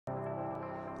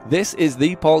This is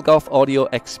the Paul Gough audio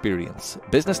experience,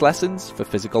 business lessons for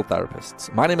physical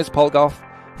therapists. My name is Paul Gough,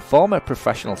 former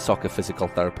professional soccer physical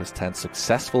therapist turned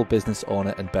successful business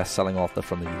owner and best-selling author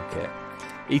from the UK.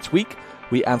 Each week,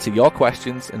 we answer your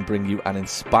questions and bring you an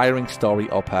inspiring story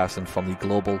or person from the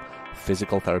global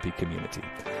physical therapy community.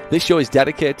 This show is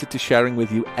dedicated to sharing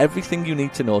with you everything you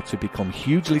need to know to become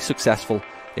hugely successful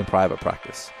in private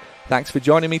practice. Thanks for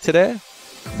joining me today.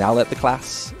 Now let the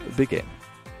class begin.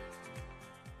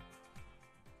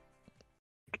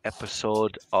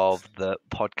 Episode of the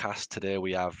podcast today.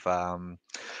 We have an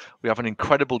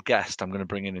incredible guest I'm going to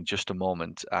bring in just a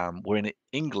moment. We're in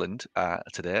England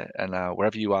today, and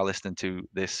wherever you are listening to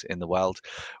this in the world,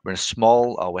 we're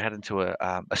heading to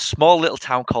a small little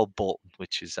town called Bolton,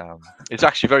 which is it's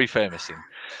actually very famous in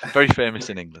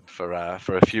England for a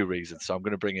few reasons. So I'm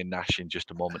going to bring in Nash in just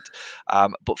a moment.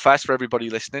 But first, for everybody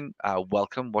listening,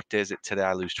 welcome. What day is it today?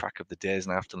 I lose track of the days,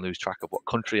 and I often lose track of what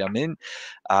country I'm in.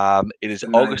 It is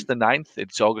August the 9th.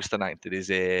 It's August the 9th. It is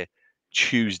a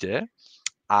Tuesday.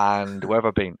 And where have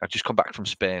I been? I've just come back from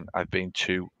Spain. I've been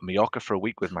to Mallorca for a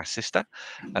week with my sister,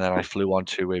 and then I flew on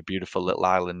to a beautiful little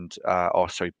island,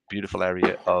 beautiful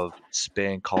area of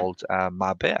Spain called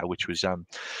Marbella, which was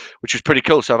pretty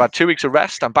cool. So I've had 2 weeks of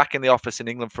rest. I'm back in the office in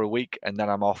England for a week, and then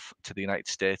I'm off to the United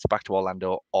States, back to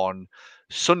Orlando on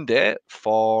Sunday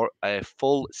for a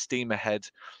full steam ahead.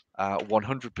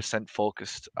 100%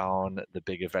 focused on the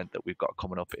big event that we've got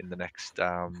coming up in the next,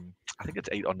 I think it's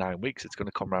 8 or 9 weeks. It's going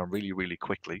to come around really, really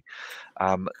quickly.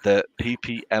 The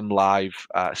PPM Live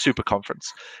Super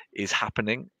Conference is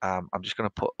happening. I'm just going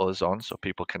to put us on so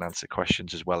people can answer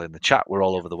questions as well in the chat. We're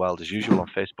all over the world as usual on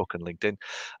Facebook and LinkedIn.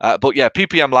 But yeah,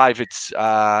 PPM Live, it's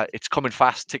coming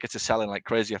fast. Tickets are selling like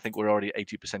crazy. I think we're already at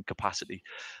 80% capacity.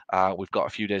 We've got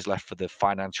a few days left for the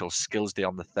Financial Skills Day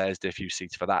on the Thursday, a few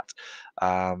seats for that.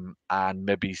 And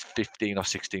maybe 15 or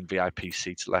 16 VIP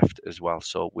seats left as well.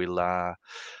 So we'll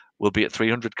be at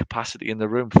 300 capacity in the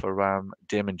room for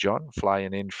Damon John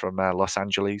flying in from Los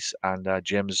Angeles, and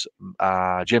James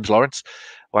Lawrence,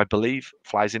 who I believe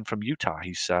flies in from Utah.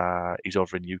 He's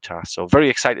over in Utah. So very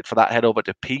excited for that. Head over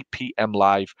to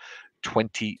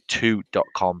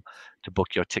ppmlive22.com to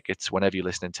book your tickets. Whenever you're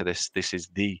listening to this, this is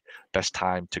the best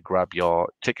time to grab your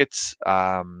tickets.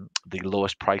 The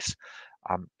lowest price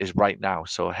is right now.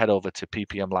 So head over to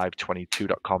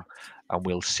ppmlive22.com and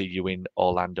we'll see you in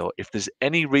Orlando. If there's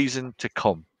any reason to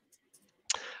come,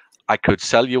 I could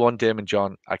sell you on Damon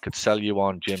John, I could sell you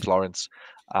on James Lawrence,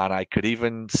 and I could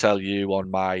even sell you on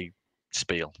my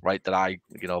spiel, right? That I,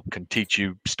 can teach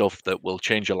you stuff that will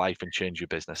change your life and change your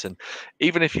business. And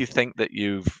even if you think that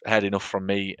you've had enough from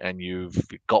me and you've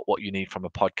got what you need from a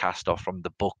podcast or from the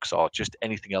books or just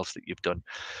anything else that you've done,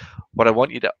 what I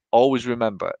want you to always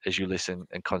remember as you listen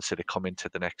and consider coming to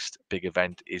the next big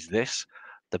event is this: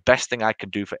 the best thing I can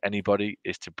do for anybody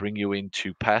is to bring you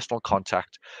into personal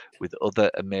contact with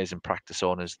other amazing practice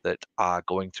owners that are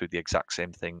going through the exact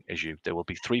same thing as you. There will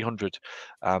be 300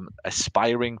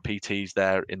 aspiring PTs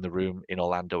there in the room in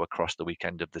Orlando across the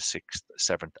weekend of the 6th,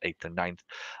 7th, 8th, and 9th.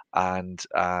 And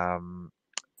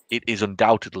it is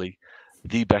undoubtedly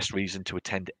the best reason to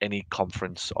attend any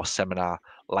conference or seminar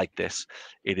like this.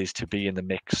 It is to be in the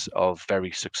mix of very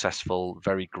successful,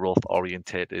 very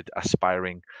growth-orientated,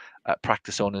 aspiring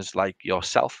practice owners like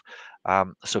yourself.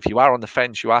 So if you are on the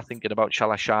fence, you are thinking about,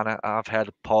 shall I, Shana? I've heard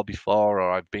of Paul before, or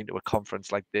I've been to a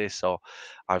conference like this, or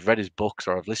I've read his books,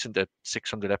 or I've listened to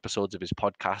 600 episodes of his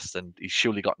podcast, and he's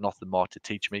surely got nothing more to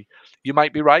teach me. You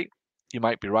might be right. You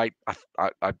might be right.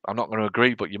 I'm not going to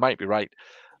agree, but you might be right.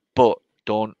 But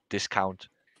don't discount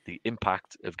the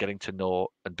impact of getting to know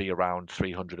and be around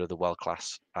 300 of the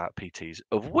world-class PTs,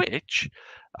 of which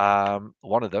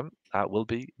one of them will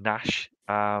be Nash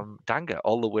Danga,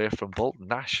 all the way from Bolton.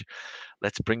 Nash,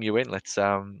 let's bring you in. Let's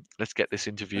get this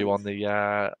interview on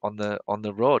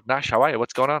the road. Nash, how are you?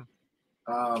 What's going on?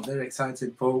 Very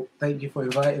excited, Paul. Thank you for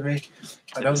inviting me.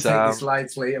 I don't take this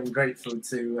lightly. I'm grateful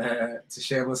to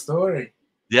share my story.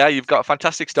 Yeah, you've got a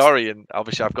fantastic story, and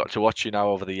obviously I've got to watch you now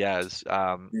over the years.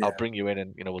 I'll bring you in,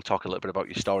 and we'll talk a little bit about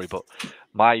your story. But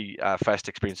my first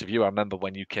experience of you, I remember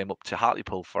when you came up to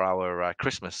Hartlepool for our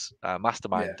Christmas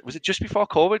mastermind. Yeah. Was it just before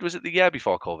COVID? Was it the year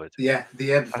before COVID? Yeah, the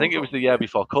year before. I think it was the year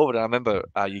before COVID. And I remember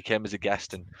you came as a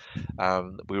guest, and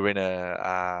we were in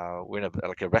a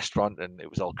restaurant, and it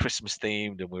was all Christmas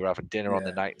themed, and we were having dinner on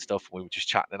the night and stuff. And we were just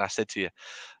chatting, and I said to you,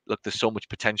 look, there's so much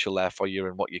potential there for you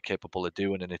and what you're capable of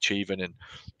doing and achieving, and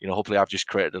hopefully I've just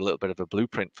created a little bit of a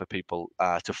blueprint for people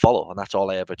to follow, and that's all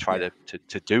I ever try to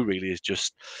do, really, is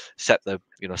just set the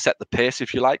pace,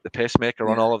 if you like, the pacemaker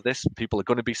on all of this. People are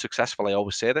going to be successful. I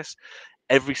always say this.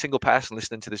 every single person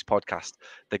listening to this podcast,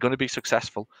 they're going to be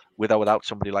successful with or without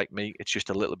somebody like me. It's just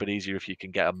a little bit easier if you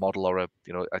can get a model or a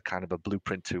kind of a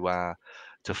blueprint to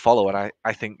follow. And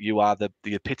I think you are the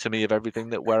epitome of everything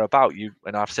that we're about. You,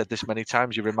 and I've said this many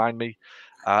times, you remind me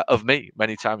of me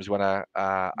many times when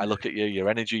I look at you, your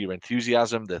energy, your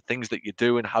enthusiasm, the things that you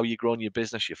do and how you're growing your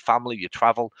business, your family, your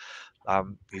travel.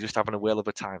 You're just having a whale of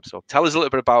a time. So tell us a little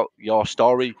bit about your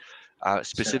story,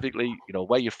 specifically,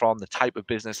 where you're from, the type of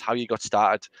business, how you got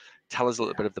started. Tell us a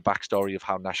little bit of the backstory of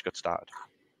how Nash got started.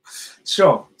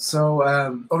 Sure. So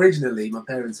originally, my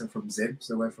parents are from Zim,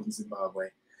 so we're from Zimbabwe.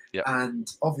 Yeah. And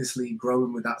obviously,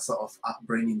 growing with that sort of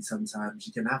upbringing, sometimes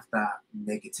you can have that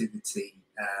negativity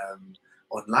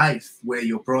on life where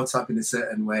you're brought up in a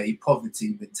certain way,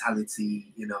 poverty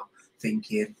mentality,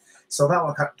 thinking. So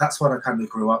that's what I kind of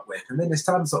grew up with. And then as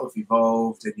time sort of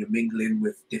evolved and you're mingling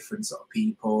with different sort of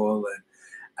people. And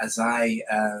as I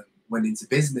went into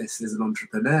business as an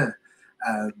entrepreneur,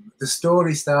 the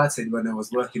story started when I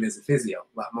was working as a physio,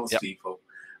 like most people.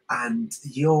 And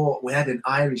we had an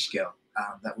Irish girl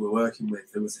that we were working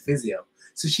with who was a physio.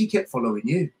 So she kept following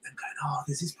you and going, oh,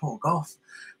 this is Paul Gough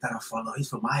that I follow. He's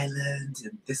from Ireland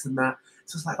and this and that.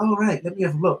 So it's like, oh, right, let me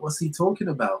have a look. What's he talking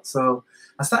about? So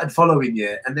I started following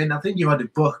you. And then I think you had a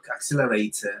book,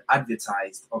 Accelerator,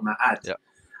 advertised on that ad. Yeah.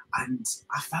 And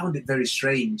I found it very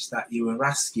strange that you were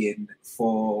asking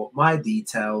for my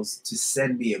details to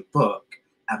send me a book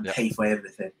and pay for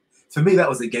everything. For me, that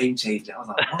was a game changer. I was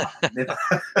like,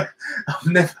 what? I've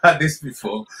never had this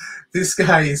before. This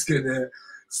guy is going to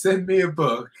send me a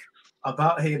book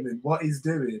about him and what he's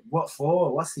doing. What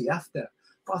for? What's he after?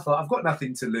 But I thought, I've got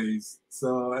nothing to lose.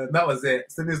 So that was it.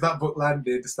 As soon as that book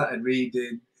landed, I started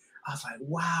reading. I was like,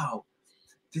 wow,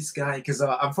 this guy, because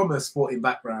I'm from a sporting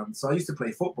background. So I used to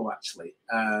play football, actually.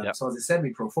 So I was a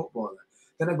semi-pro footballer.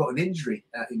 Then I got an injury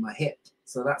in my hip.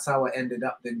 So that's how I ended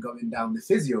up then going down the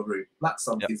physio route. Like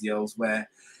some physios where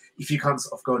if you can't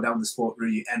sort of go down the sport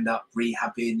route, you end up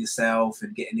rehabbing yourself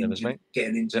and getting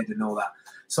injured and all that.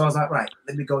 So I was like, right,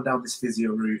 let me go down this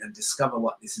physio route and discover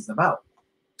what this is about.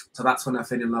 So that's when I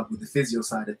fell in love with the physio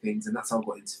side of things, and that's how I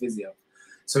got into physio.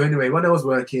 So anyway, when I was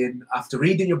working, after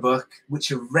reading your book,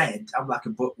 which I read, I'm like a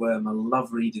bookworm. I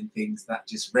love reading things that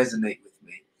just resonate with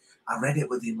me. I read it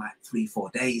within like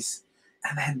 3-4 days.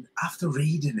 And then after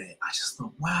reading it, I just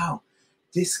thought, wow,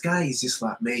 this guy is just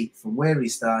like me. From where he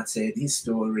started, his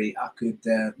story, I could,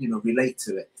 relate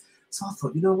to it. So I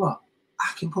thought, you know what?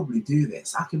 I can probably do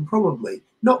this. I can probably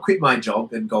not quit my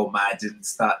job and go mad and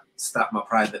start my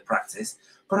private practice.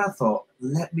 But I thought,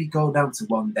 let me go down to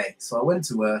one day. So I went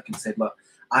to work and said, look,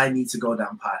 I need to go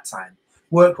down part-time.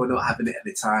 Work were not having it at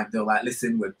the time. They were like,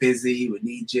 listen, we're busy, we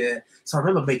need you. So I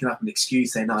remember making up an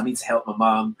excuse saying, no, I need to help my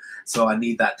mum, so I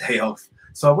need that day off.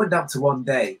 So I went down to one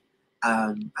day,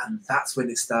 and that's when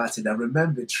it started. I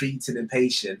remember treating a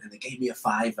patient, and they gave me a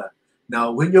 £5.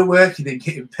 Now, when you're working and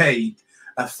getting paid,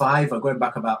 a £5, going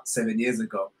back about 7 years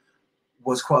ago,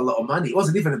 was quite a lot of money. It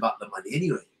wasn't even about the money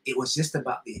anyway. It was just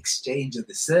about the exchange of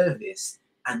the service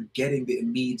and getting the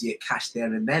immediate cash there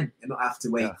and then, and not have to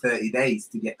wait 30 days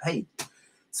to get paid.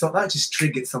 So that just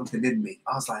triggered something in me.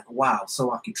 I was like, wow,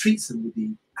 so I could treat somebody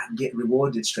and get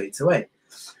rewarded straight away.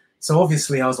 So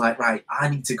obviously I was like, right, I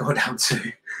need to go down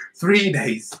to 3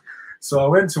 days. So I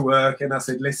went to work and I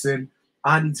said, listen,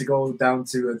 I need to go down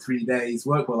to 3 days.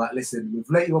 Work were like, listen, we've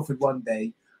let you off with 1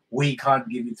 day. We can't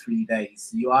give you 3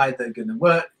 days. You're either going to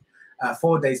work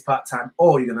 4 days part-time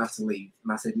or you're going to have to leave.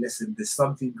 And I said, listen, there's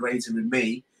something greater in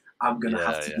me. I'm going to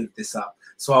have to give this up.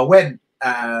 So I went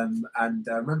and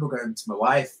I remember going to my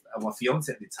wife and my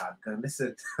fiance at the time, going,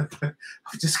 listen,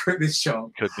 I've just quit this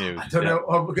job. Good news. I don't know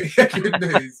what we're going to get. Good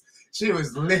news. She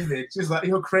was livid. She was like,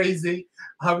 you're crazy.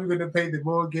 How are we going to pay the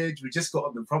mortgage? We just got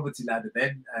on the property ladder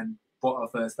then and bought our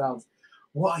first house.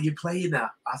 What are you playing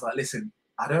at? I was like, listen,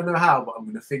 I don't know how, but I'm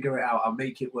going to figure it out. I'll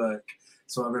make it work.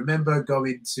 So I remember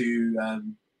going to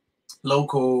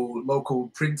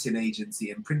local printing agency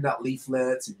and print out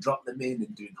leaflets and drop them in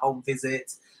and doing home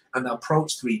visits. And I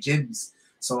approached 3 gyms.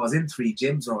 So I was in 3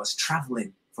 gyms, or I was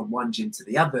traveling from one gym to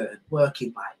the other and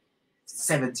working like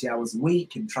 70 hours a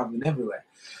week and traveling everywhere.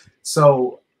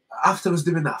 So after I was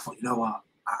doing that, I thought, you know what?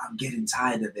 I'm getting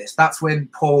tired of this. That's when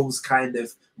Paul's kind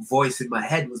of voice in my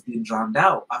head was being drowned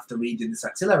out after reading this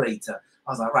Accelerator.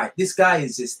 I was like, right, this guy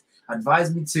is just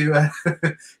advised me to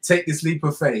take this leap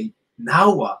of faith.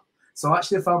 Now what? So I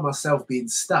actually found myself being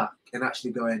stuck and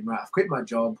actually going, right, I've quit my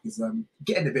job because I'm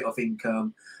getting a bit of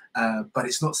income, but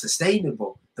it's not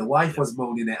sustainable. The wife was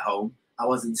moaning at home. I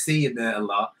wasn't seeing her a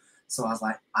lot. So I was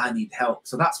like, I need help.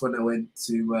 So that's when I went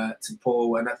to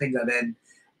Paul. And I think I then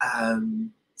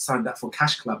signed up for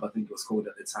Cash Club, I think it was called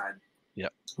at the time. Yeah.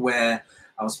 where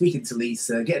I was speaking to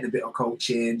Lisa, getting a bit of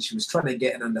coaching. She was trying to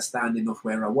get an understanding of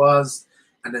where I was.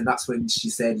 And then that's when she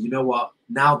said, you know what,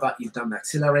 now that you've done the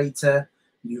accelerator,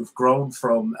 you've grown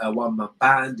from a one-man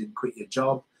band and quit your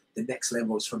job, the next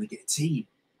level is trying to get a team.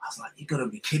 I was like, you're gonna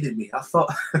be kidding me. I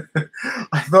thought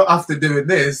I thought after doing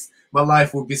this, my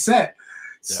life would be set.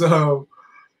 Yeah. So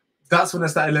that's when I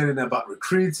started learning about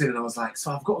recruiting, and I was like,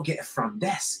 so I've got to get a front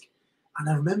desk. And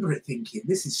I remember it thinking,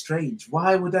 this is strange.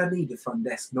 Why would I need a front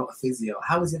desk, not a physio?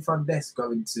 How is a front desk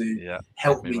going to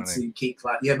help me to keep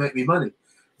make me money?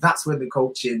 That's when the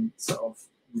coaching sort of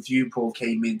with you, Paul,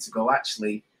 came in to go,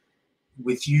 actually,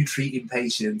 with you treating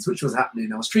patients, which was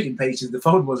happening. I was treating patients, the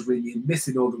phone was ringing,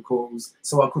 missing all the calls,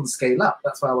 so I couldn't scale up.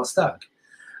 That's why I was stuck.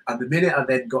 And the minute I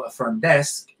then got a front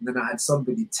desk, and then I had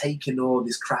somebody taking all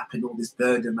this crap and all this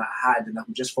burden that I had, and I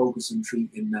could just focus on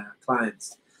treating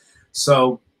clients.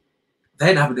 So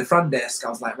then having the front desk, I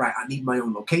was like, right, I need my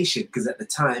own location, because at the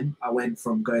time I went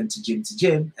from going to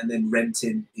gym and then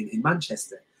renting in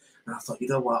Manchester. And I thought, you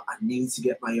know what, I need to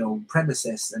get my own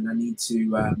premises, and I need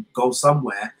to go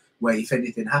somewhere where if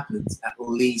anything happens, at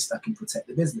least I can protect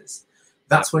the business.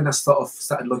 That's when I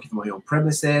started looking for my own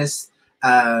premises.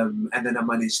 And then I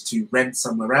managed to rent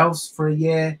somewhere else for a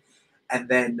year. And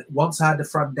then once I had the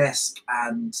front desk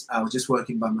and I was just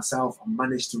working by myself, I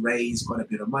managed to raise quite a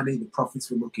bit of money. The profits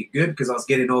were looking good because I was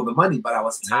getting all the money, but I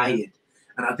was tired. Yeah.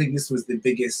 And I think this was the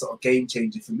biggest sort of game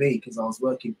changer for me, because I was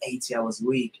working 80 hours a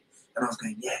week and I was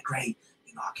going, yeah, great.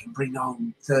 You know, I can bring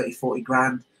home 30, 40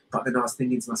 grand. But then I was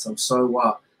thinking to myself, so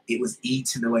what? It was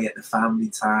eating away at the family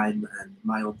time and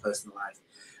my own personal life.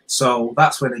 So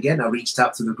that's when, again, I reached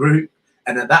out to the group.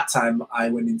 And at that time, I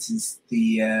went into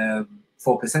the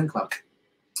 4% Club,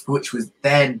 which was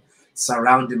then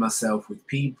surrounding myself with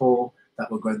people that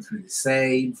were going through the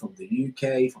same, from the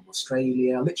UK, from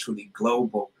Australia, literally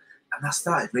global. And I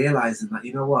started realizing that,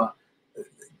 you know what,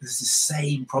 there's the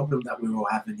same problem that we're all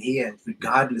having here,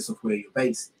 regardless of where you're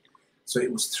based. So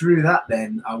it was through that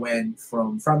then I went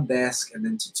from front desk and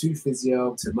then to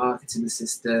physio, to marketing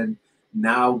assistant,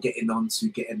 now getting on to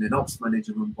getting an ops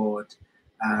manager on board.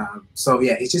 So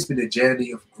yeah, it's just been a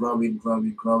journey of growing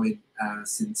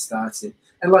since starting.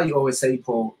 And like you always say,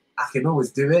 Paul, I can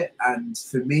always do it. And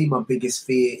for me, my biggest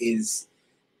fear is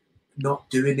not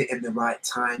doing it in the right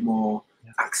time or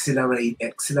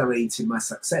accelerating my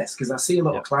success. Because I see a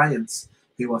lot of clients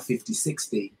who are 50,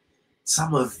 60.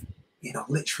 Some have, you know,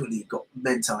 literally got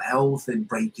mental health and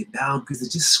breaking down because they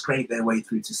just scrape their way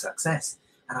through to success.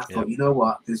 And I thought, you know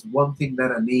what, there's one thing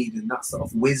that I need, and that's sort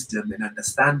of wisdom and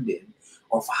understanding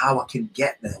of how I can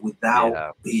get there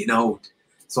without being old.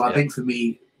 So I think for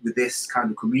me, with this kind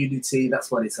of community,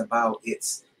 that's what it's about.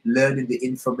 It's learning the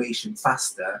information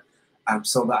faster,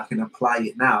 so that I can apply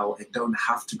it now and don't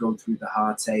have to go through the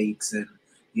heartaches and,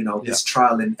 you know, this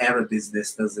trial and error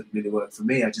business doesn't really work for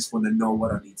me. I just want to know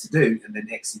what I need to do and then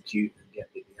execute and get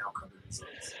the outcome and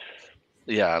results.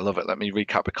 Yeah, I love it. Let me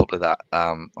recap a couple of that.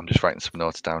 I'm just writing some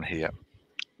notes down here.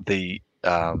 The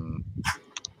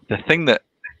thing that,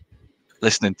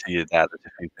 listening to you there, there's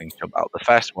a few things jump out. The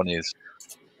first one is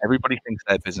everybody thinks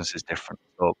their business is different.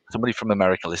 So somebody from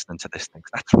America listening to this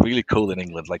thinks that's really cool in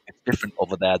England. Like, it's different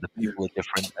over there. The people are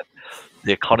different.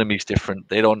 The economy's different.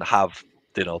 They don't have,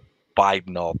 you know,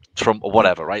 Biden or Trump or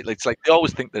whatever, right? It's like they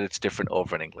always think that it's different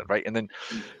over in England, right? And then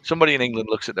somebody in England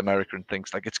looks at America and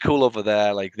thinks, like, it's cool over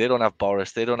there. Like, they don't have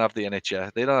Boris, they don't have the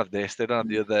NHS, they don't have this, they don't have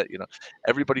the other. You know,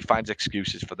 everybody finds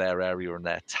excuses for their area and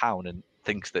their town and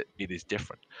thinks that it is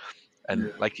different.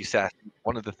 And like you said,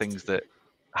 one of the things that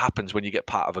happens when you get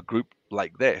part of a group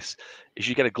like this is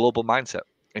you get a global mindset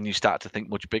and you start to think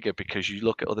much bigger, because you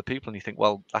look at other people and you think,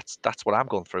 well, that's what I'm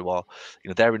going through, or, you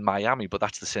know, they're in Miami but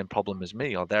that's the same problem as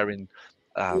me, or they're in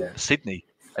Sydney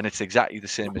and it's exactly the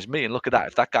same as me, and look at that,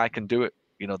 if that guy can do it,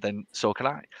 you know, then so can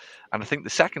I. And I think the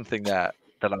second thing there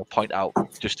that I'll point out,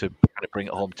 just to kind of bring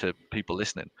it home to people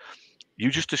listening, you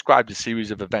just described a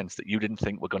series of events that you didn't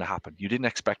think were going to happen. You didn't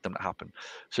expect them to happen.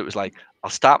 So it was like,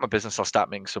 I'll start my business, I'll start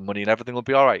making some money and everything will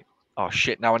be all right. Oh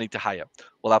shit, now I need to hire.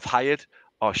 Well, I've hired.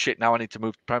 Oh shit, now I need to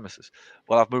move premises.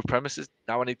 Well, I've moved premises.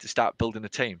 Now I need to start building a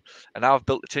team. And now I've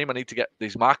built the team. I need to get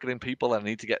these marketing people, and I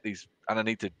need to get these, and I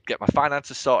need to get my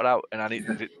finances sorted out. And I need,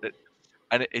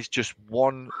 and it's just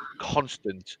one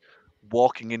constant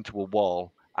walking into a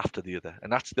wall after the other.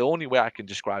 And that's the only way I can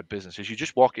describe business, is you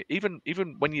just walk it. Even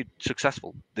when you're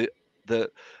successful, the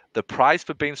prize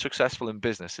for being successful in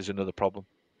business is another problem.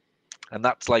 And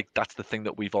that's the thing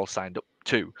that we've all signed up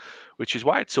to, which is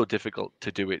why it's so difficult to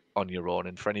do it on your own.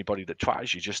 And for anybody that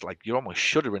tries, you're almost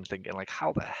shuddering, thinking, like,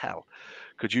 how the hell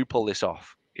could you pull this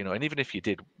off you know, and even if you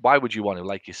did, why would you want to?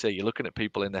 Like you say, you're looking at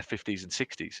people in their 50s and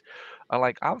 60s, and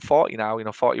like I'm 40 now, you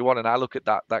know, 41, and I look at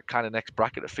that kind of next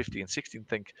bracket of 50 and 60 and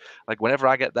think, like, whenever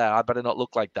I get there, I better not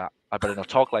look like that, I better not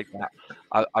talk like that,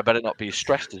 I better not be as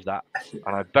stressed as that,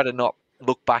 and I better not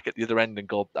look back at the other end and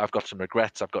go, I've got some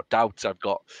regrets, I've got doubts, I've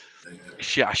got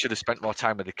shit, I should have spent more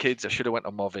time with the kids. I should have went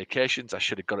on more vacations. I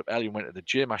should have got up early and went to the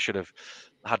gym. I should have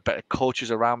had better coaches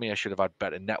around me. I should have had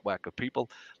better network of people.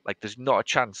 Like, there's not a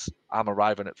chance I'm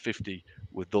arriving at 50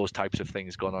 with those types of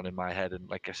things going on in my head. And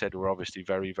like I said, we're obviously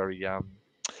very, very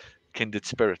kindred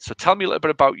spirits. So tell me a little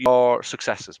bit about your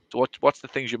successes. What's the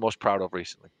things you're most proud of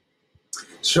recently?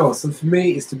 Sure. So for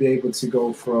me, it's to be able to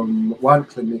go from one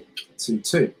clinic to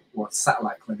two, or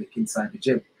satellite clinic inside the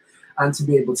gym, and to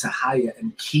be able to hire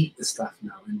and keep the staff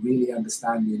now, and really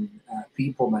understanding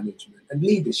people management and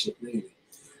leadership, really,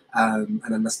 and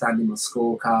understanding my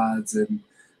scorecards and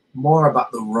more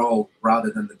about the role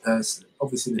rather than the person.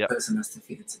 Obviously, the person has to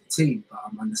fit into the team, but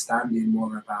I'm understanding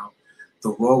more about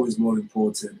the role is more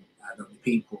important than the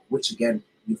people, which again,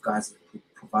 you guys have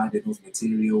provided those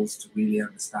materials to really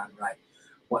understand, right,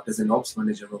 what does an ops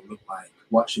manager role look like?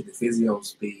 What should the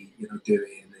physios be,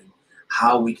 doing, and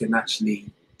how we can actually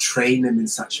train them in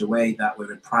such a way that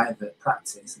we're in private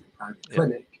practice and a private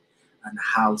clinic, and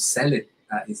how selling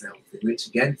is healthy, which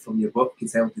again, from your book,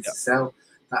 is healthy to sell.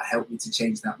 That helped me to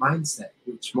change that mindset,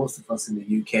 which most of us in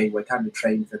the UK, we're kind of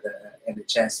trained for the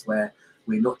NHS, where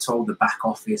we're not told the back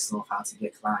office of how to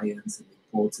get clients and the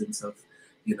importance of,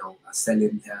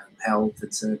 selling health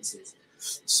and services.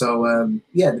 So,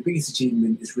 the biggest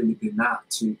achievement has really been that,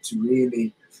 to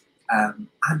really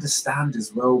understand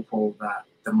as well, Paul, that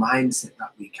the mindset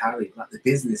that we carry, like the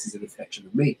business is a reflection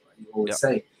of me, like you always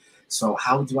say. So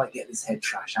how do I get this head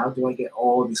trash? How do I get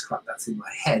all this crap that's in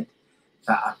my head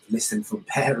that I've listened from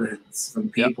parents, from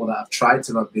people that have tried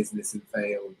to run business and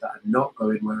failed, that are not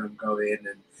going where I'm going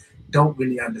and don't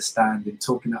really understand, and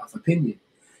talking out of opinion.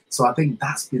 So I think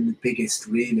that's been the biggest,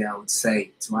 really, I would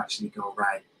say, to actually go,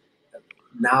 right,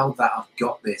 now that I've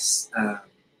got this, now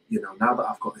that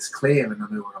I've got this clear and I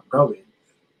know where I'm going,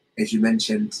 as you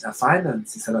mentioned,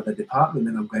 finance is another department,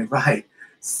 and I'm going, right,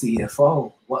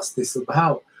 CFO, what's this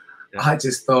about? I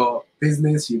just thought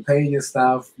business, you pay your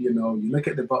staff, you look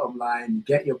at the bottom line, you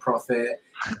get your profit,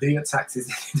 you do your taxes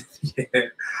in the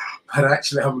year. But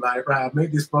actually, I'm like, right, I've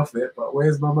made this profit, but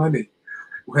where's my money?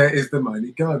 Where is the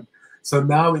money gone? So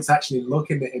now it's actually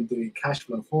looking at and doing cash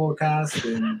flow forecast,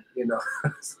 and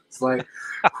it's like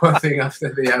one thing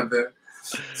after the other.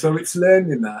 So it's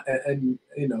learning that, and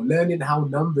learning how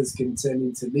numbers can turn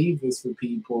into levers for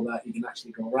people, that you can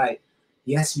actually go, right,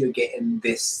 yes, you're getting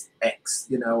this X,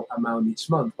 amount each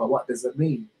month, but what does it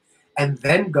mean? And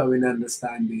then going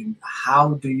understanding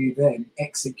how do you then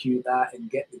execute that and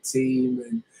get the team,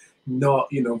 and not,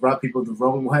 rub people the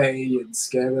wrong way and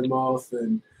scare them off,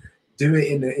 and do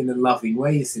it in a loving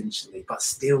way, essentially, but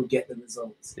still get the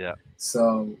results.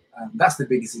 So that's the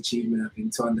biggest achievement, I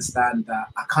think, to understand that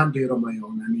I can't do it on my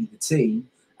own. I need a team.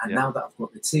 And now that I've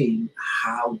got the team,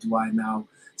 how do I now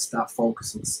start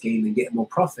focusing on scaling, get more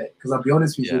profit? Because I'll be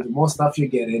honest with you, the more stuff you're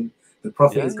getting, the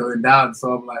profit is going down.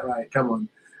 So I'm like, right, come on.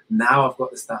 Now I've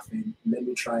got the stuff in. Let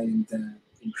me try and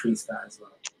increase that as well.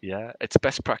 Yeah, it's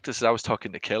best practices. I was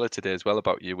talking to Kayla today as well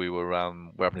about you. We're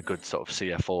having a good sort of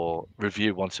CFO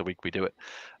review once a week. We do it,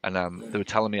 and they were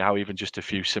telling me how even just a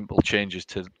few simple changes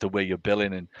to the way you're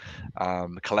billing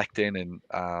and collecting,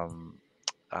 and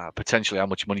potentially how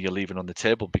much money you're leaving on the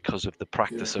table because of the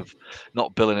practice of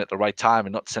not billing at the right time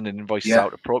and not sending invoices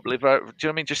out appropriately. Do you know what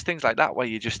I mean? Just things like that, where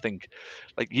you just think,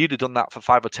 like, you'd have done that for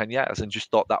 5 or 10 years and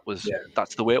just thought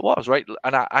that's the way it was, right?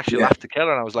 And I actually laughed to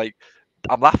Kayla, and I was like,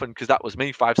 I'm laughing because that was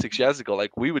me 5, 6 years ago.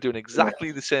 Like, we were doing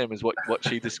exactly the same as what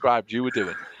she described you were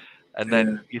doing. And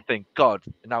then you think, God,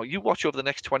 now you watch over the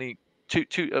next probably 2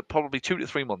 to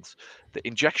 3 months, the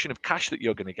injection of cash that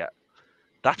you're going to get.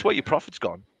 That's where your profit's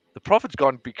gone. The profit's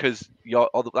gone because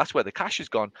that's where the cash is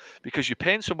gone, because you're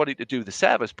paying somebody to do the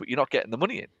service, but you're not getting the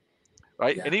money in,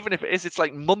 right? And even if it is, it's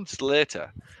like months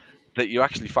later that you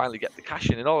actually finally get the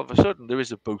cash in, and all of a sudden there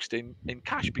is a boost in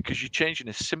cash because you're changing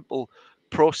a simple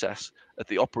process at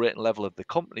the operating level of the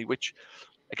company, which,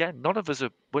 again, none of us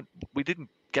we didn't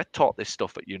get taught this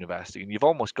stuff at university, and you've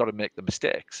almost got to make the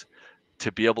mistakes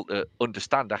to be able to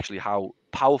understand actually how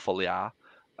powerful they are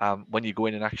when you go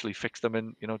in and actually fix them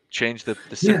and change the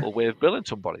simple way of billing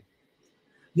somebody.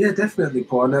 Yeah, definitely,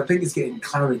 Paul. And I think it's getting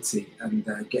clarity and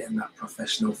getting that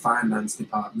professional finance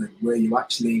department where you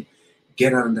actually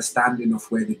get an understanding of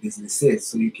where the business is,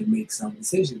 so you can make sound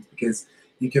decisions. Because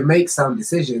you can make sound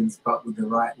decisions, but with the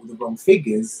wrong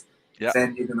figures,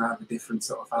 then you're going to have a different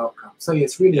sort of outcome. So yeah,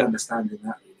 it's really understanding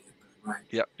that. Really. right,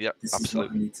 Yep, yep, this is what I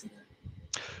absolutely. need to learn.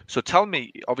 So tell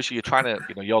me, obviously you're trying to,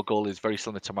 your goal is very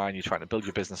similar to mine. You're trying to build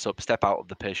your business up, step out of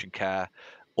the patient care,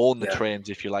 own the Yeah, trains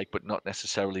if you like, but not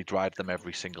necessarily drive them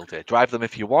every single day. Drive them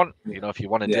if you want. yeah, If you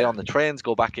want a day yeah, on the trains,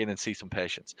 go back in and see some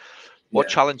patients. What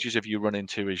yeah. challenges have you run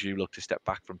into as you look to step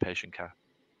back from patient care?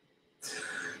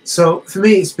 So for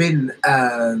me, it's been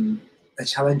a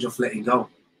challenge of letting go.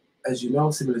 As you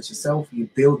know, similar to yourself, you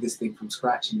build this thing from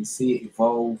scratch and you see it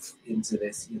evolve into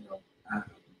this, um,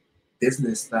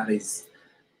 business that is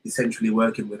essentially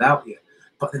working without you.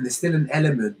 But then there's still an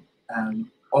element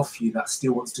of you that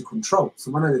still wants to control. So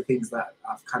one of the things that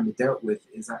I've kind of dealt with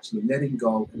is actually letting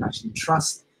go and actually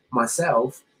trust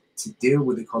myself to deal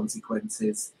with the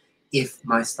consequences if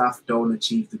my staff don't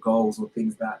achieve the goals or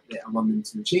things that I want them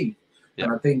to achieve. Yeah,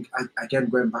 And I think, again,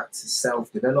 going back to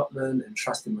self development and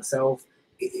trusting myself,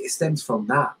 it stems from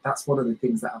that. That's one of the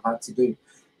things that I've had to do.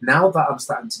 Now that I'm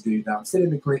starting to do that, I'm still in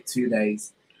the clinic 2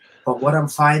 days, but what I'm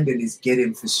finding is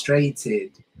getting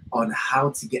frustrated on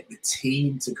how to get the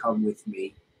team to come with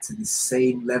me to the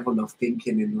same level of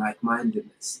thinking and like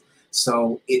mindedness.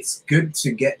 So it's good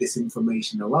to get this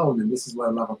information alone. And this is what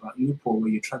I love about you, Paul, where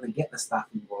you're trying to get the staff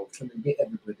involved, trying to get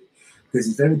everybody. Because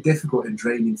it's very difficult and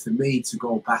draining for me to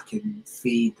go back and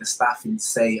feed the staff and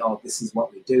say, oh, this is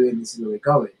what we're doing, this is where we're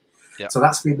going. yeah, So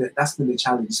that's been the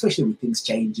challenge, especially with things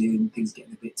changing, things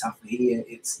getting a bit tougher here.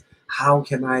 It's how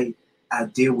can I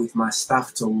deal with my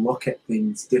staff to look at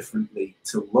things differently,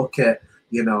 to look at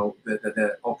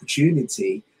the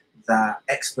opportunity that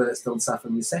experts don't suffer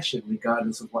recession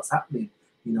regardless of what's happening.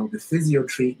 The physio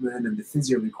treatment and the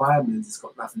physio requirements, it's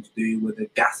got nothing to do with the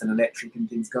gas and electric and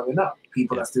things going up.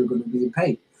 People yeah, are still going to be in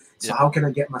pain. So yeah, how can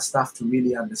I get my staff to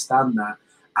really understand that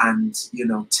and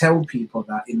tell people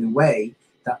that in a way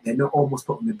that they're not almost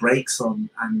putting the brakes on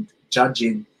and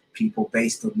judging people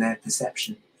based on their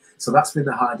perception. So that's been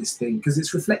the hardest thing because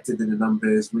it's reflected in the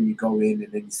numbers when you go in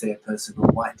and then you say a person, oh,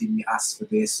 why didn't you ask for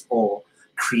this or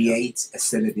yeah, create a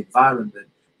solid environment?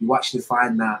 You actually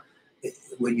find that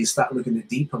when you start looking at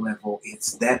deeper level,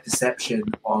 it's their perception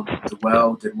on the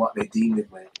world and what they're dealing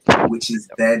with, which is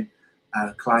yeah. then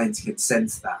clients can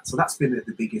sense that. So that's been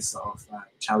the biggest sort of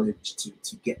challenge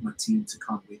to get my team to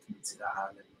come with me to that high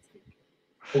level of thinking.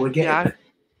 But we're getting Yeah, there.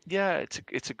 yeah,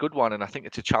 it's a good one, and I think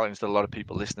it's a challenge that a lot of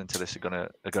people listening to this are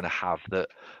gonna have. That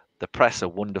the press are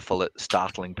wonderful at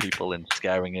startling people and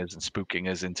scaring us and spooking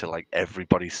us into like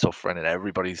everybody's suffering and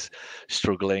everybody's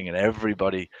struggling and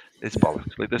everybody it's Yeah.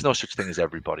 bollocks. Like there's no such thing as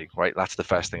everybody, right? That's the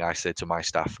first thing I say to my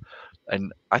staff,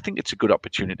 and I think it's a good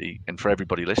opportunity. And for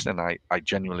everybody listening, I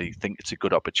genuinely think it's a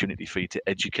good opportunity for you to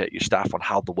educate your staff on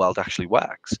how the world actually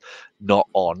works, not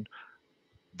on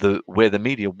the where the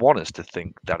media want us to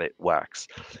think that it works.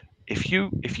 If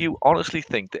you honestly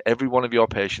think that every one of your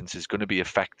patients is going to be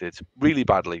affected really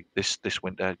badly this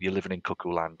winter, you're living in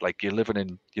cuckoo land. Like you've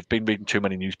been reading too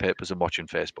many newspapers and watching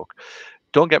Facebook.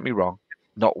 Don't get me wrong.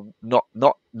 Not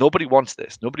nobody wants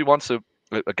this. Nobody wants a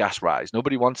gas rise.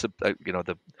 Nobody wants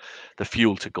the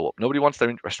fuel to go up. Nobody wants their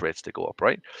interest rates to go up,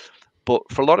 right? But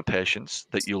for a lot of patients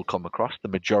that you'll come across, the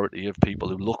majority of people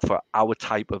who look for our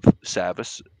type of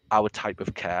service, our type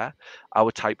of care,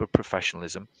 our type of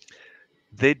professionalism,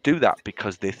 they do that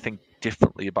because they think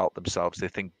differently about themselves, they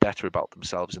think better about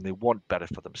themselves, and they want better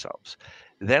for themselves.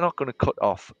 They're not going to cut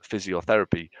off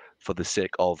physiotherapy for the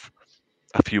sake of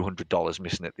a few $100s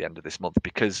missing at the end of this month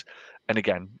because, and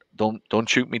again, don't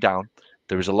shoot me down,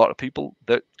 there is a lot of people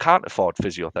that can't afford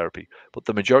physiotherapy, but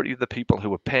the majority of the people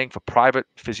who are paying for private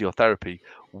physiotherapy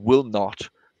will not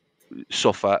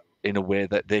suffer in a way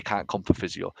that they can't come for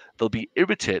physio. They'll be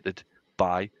irritated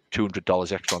by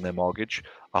 $200 extra on their mortgage,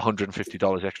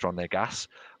 $150 extra on their gas.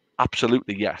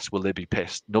 Absolutely, yes. Will they be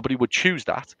pissed? Nobody would choose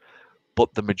that,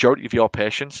 but the majority of your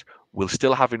patients will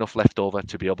still have enough left over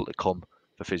to be able to come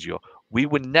for physio. We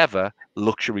were never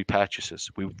luxury purchases.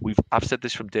 I've said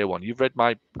this from day one. You've read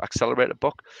my accelerator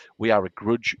book. We are a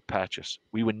grudge purchase.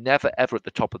 We were never ever at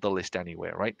the top of the list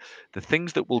anywhere, right? The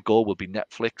things that will go will be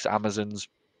Netflix, Amazon's,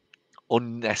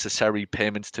 unnecessary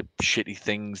payments to shitty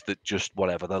things that just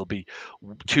whatever. There'll be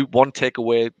one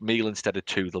takeaway meal instead of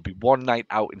two. There'll be one night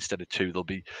out instead of two. There'll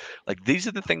be like these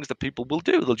are the things that people will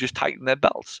do. They'll just tighten their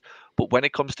belts. But when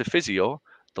it comes to physio,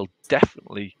 they'll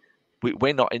definitely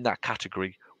we're not in that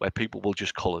category where people will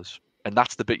just colours. And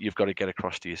that's the bit you've got to get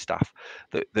across to your staff.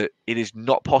 That it is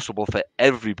not possible for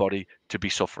everybody to be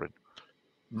suffering.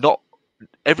 Not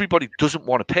everybody doesn't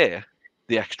want to pay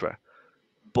the extra.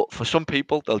 But for some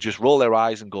people, they'll just roll their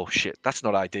eyes and go, shit, that's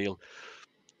not ideal.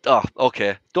 Oh,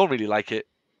 okay, don't really like it.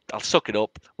 I'll suck it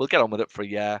up. We'll get on with it for a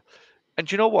year. And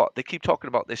do you know what? They keep talking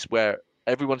about this where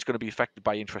everyone's going to be affected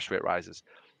by interest rate rises.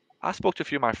 I spoke to a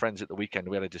few of my friends at the weekend.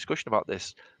 We had a discussion about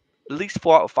this. At least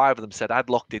 4 out of 5 of them said I'd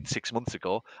locked in 6 months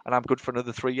ago and I'm good for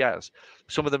another 3 years.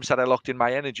 Some of them said I locked in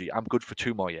my energy. I'm good for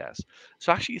 2 more years.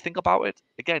 So actually, you think about it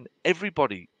again,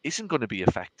 everybody isn't going to be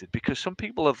affected because some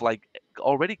people have like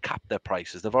already capped their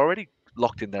prices. They've already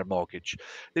locked in their mortgage.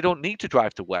 They don't need to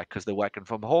drive to work because they're working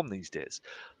from home these days.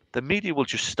 The media will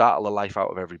just startle the life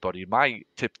out of everybody. My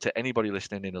tip to anybody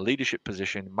listening in a leadership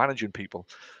position, managing people,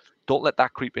 don't let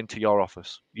that creep into your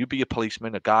office. You be a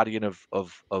policeman, a guardian of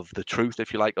the truth,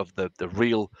 if you like, of the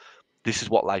real. This is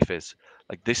what life is.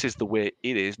 Like this is the way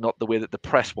it is, not the way that the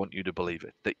press want you to believe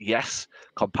it. That yes,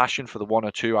 compassion for the 1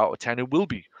 or 2 out of 10 who will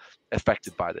be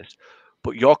affected by this,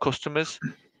 but your customers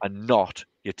are not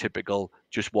your typical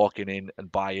just walking in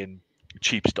and buying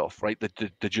cheap stuff, right?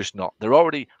 They're just not. They're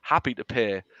already happy to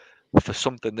pay for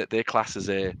something that their class as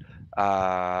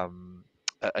um,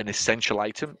 an essential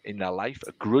item in their life,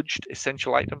 a grudged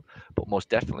essential item. But most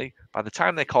definitely, by the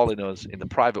time they're calling us in the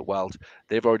private world,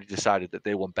 they've already decided that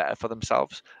they want better for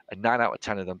themselves. And 9 out of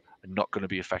 10 of them are not going to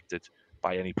be affected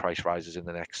by any price rises in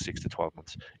the next 6 to 12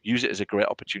 months. Use it as a great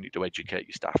opportunity to educate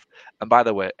your staff. And by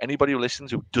the way, anybody who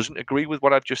listens who doesn't agree with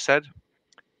what I've just said,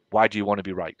 why do you want to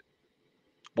be right?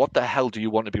 What the hell do you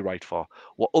want to be right for?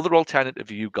 What other alternative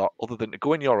have you got other than to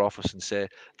go in your office and say,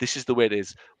 this is the way it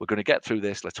is. We're going to get through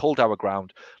this. Let's hold our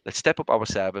ground. Let's step up our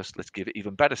service. Let's give it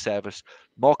even better service,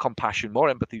 more compassion, more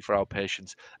empathy for our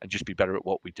patients, and just be better at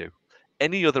what we do.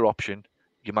 Any other option,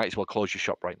 you might as well close your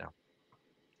shop right now.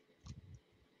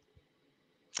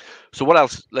 So what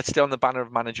else? Let's stay on the banner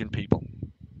of managing people.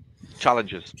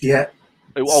 Challenges. Yeah.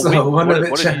 Or So wins. one of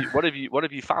What the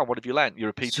have you found? What have you learned?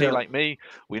 You're a PT sure. like me.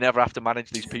 We never have to manage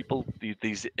these people,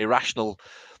 these irrational,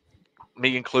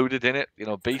 me included in it,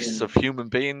 beasts of human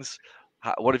beings.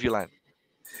 What have you learned?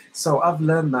 So I've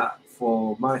learned that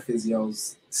for my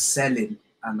physios, selling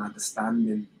and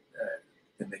understanding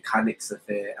the mechanics of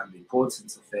it and the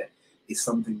importance of it is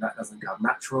something that doesn't come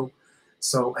natural.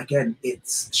 So again,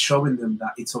 it's showing them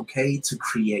that it's okay to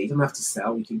create. You don't have to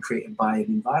sell. You can create and buy an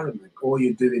environment. All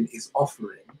you're doing is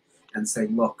offering and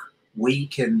saying, look, we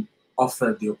can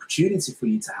offer the opportunity for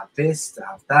you to have this, to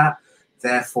have that.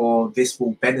 Therefore, this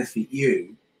will benefit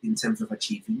you in terms of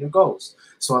achieving your goals.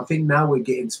 So I think now we're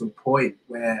getting to a point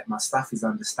where my staff is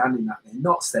understanding that they're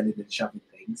not selling and shoving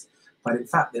things, but in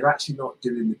fact, they're actually not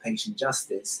doing the patient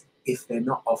justice if they're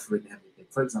not offering everything.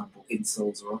 For example,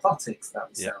 insoles or orthotics that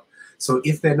we sell. So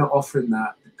if they're not offering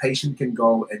that, the patient can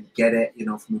go and get it,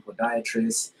 from a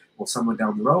podiatrist or someone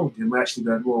down the road. And we're actually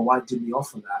going, well, why didn't we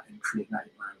offer that and create that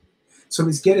environment? So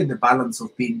it's getting the balance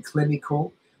of being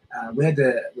clinical. We had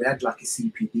like a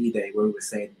CPD day where we were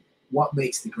saying, what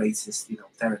makes the greatest,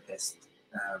 therapist?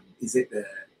 Is it the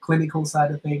clinical side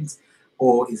of things,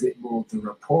 or is it more the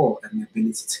rapport and the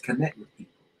ability to connect with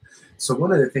people? So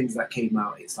one of the things that came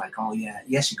out is like, oh yeah,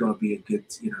 yes, you've got to be a good,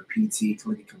 PT,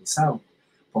 clinically sound.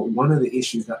 But one of the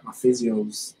issues that my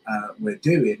physios were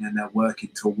doing and they're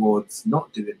working towards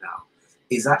not doing now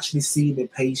is actually seeing a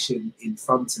patient in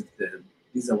front of them.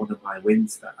 These are one of my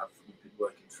wins that I've been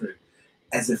working through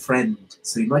as a friend.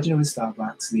 So imagine with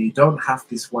Starbucks, you don't have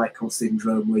this white coat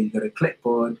syndrome where you've got a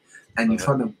clipboard and you're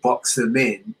trying to box them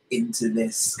into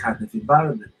this kind of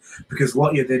environment. Because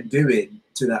what you're then doing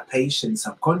to that patient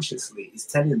subconsciously is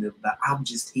telling them that I'm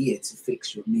just here to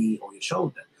fix your knee or your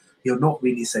shoulder. You're not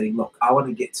really saying, look, I want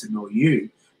to get to know you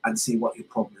and see what your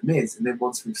problem is. And then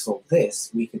once we've solved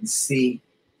this, we can see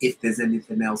if there's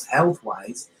anything else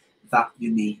health-wise that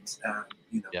you need,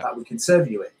 that we can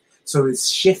serve you with. So it's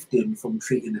shifting from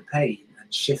treating the pain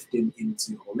and shifting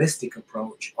into a holistic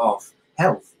approach of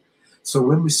health. So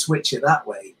when we switch it that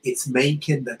way, it's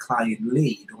making the client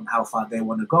lead on how far they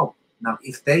want to go. Now,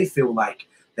 if they feel like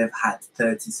they've had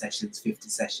 30 sessions, 50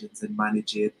 sessions and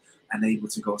manage it and able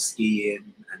to go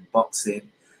skiing and boxing,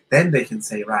 then they can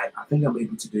say, right, I think I'm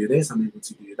able to do this, I'm able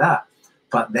to do that.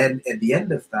 But then at the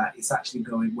end of that, it's actually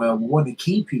going, well, we want to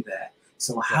keep you there.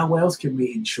 So how else can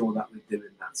we ensure that we're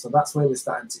doing that? So that's where we're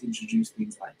starting to introduce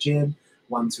things like gym,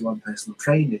 one-to-one personal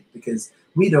training, because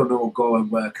we don't all go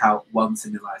and work out once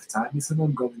in a lifetime. It's an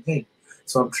ongoing thing.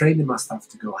 So I'm training my staff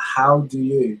to go, how do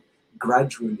you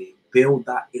gradually build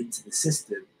that into the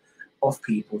system of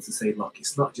people to say, look,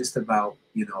 it's not just about,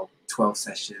 12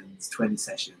 sessions, 20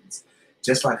 sessions,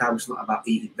 just like how it's not about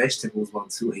eating vegetables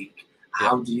once a week.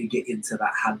 How do you get into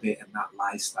that habit and that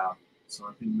lifestyle? So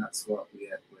I think that's what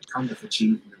we're kind of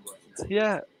achieving and working towards.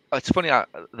 Yeah, it's funny.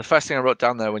 The first thing I wrote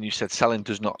down there when you said selling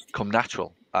does not come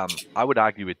natural, I would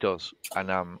argue it does.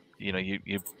 And you know,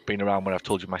 you've been around when I've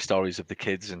told you my stories of the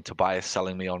kids and Tobias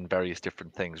selling me on various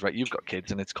different things, right? You've got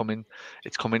kids, and it's coming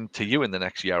to you in the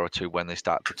next year or two when they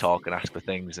start to talk and ask for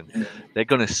things, and they're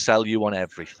going to sell you on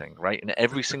everything, right? And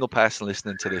every single person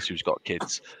listening to this who's got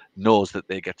kids knows that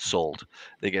they get sold.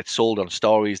 They get sold on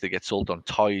stories, they get sold on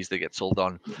toys, they get sold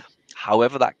on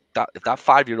however that if that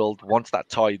 5-year-old wants that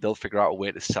toy, they'll figure out a way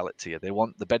to sell it to you. They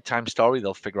want the bedtime story,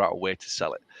 they'll figure out a way to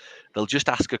sell it. They'll just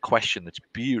ask a question that's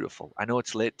beautiful. I know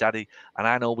it's late, Daddy, and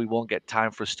I know we won't get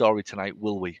time for a story tonight,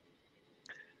 will we?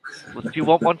 Well, do you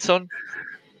want one, son?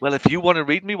 Well, if you want to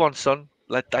read me one, son,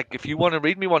 if you want to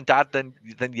read me one, Dad, then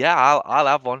yeah, I'll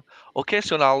have one. Okay,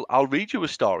 son, I'll read you a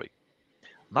story.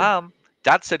 Mom,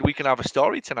 Dad said we can have a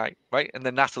story tonight, right? And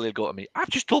then Natalie will go to me. I've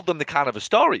just told them they can't have a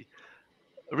story.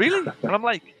 Really? And I'm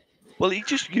like, well, he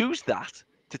just used that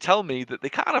to tell me that they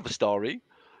can't have a story.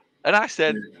 And I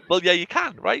said, well, yeah, you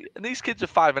can, right? And these kids are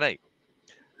 5 and 8.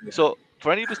 So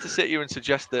for any of us to sit here and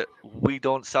suggest that we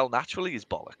don't sell naturally is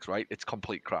bollocks, right? It's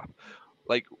complete crap.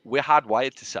 Like, we're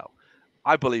hardwired to sell.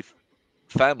 I believe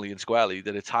firmly and squarely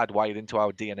that it's hardwired into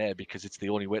our DNA because it's the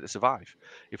only way to survive.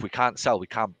 If we can't sell, we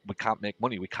can't make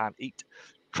money, we can't eat.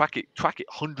 Track it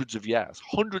hundreds of years,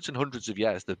 hundreds and hundreds of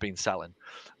years they've been selling,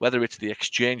 whether it's the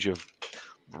exchange of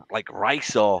like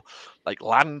rice or like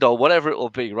land or whatever it will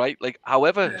be, right? Like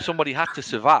however somebody had to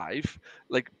survive,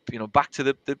 like you know, back to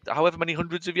the however many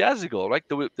hundreds of years ago, right?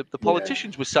 The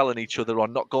politicians were selling each other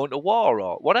on not going to war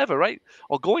or whatever, right?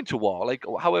 Or going to war, like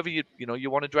however you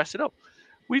want to dress it up.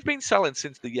 We've been selling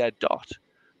since the year dot,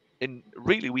 and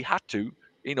really we had to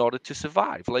in order to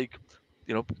survive. Like,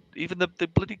 you know, even the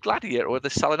bloody gladiator where they're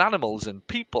selling animals and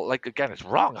people. Like again, it's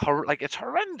wrong. Like it's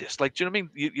horrendous. Like, do you know what I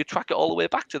mean? You track it all the way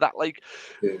back to that. Like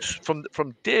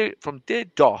from day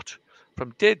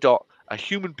dot, a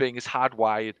human being is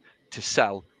hardwired to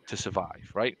sell to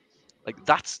survive. Right? Like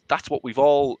that's what we've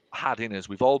all had in us.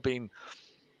 We've all been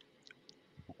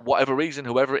whatever reason,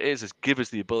 whoever it is, give us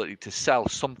the ability to sell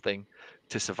something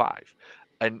to survive.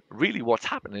 And really, what's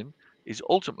happening is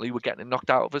ultimately we're getting it knocked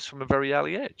out of us from a very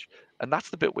early age. And that's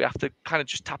the bit we have to kind of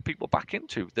just tap people back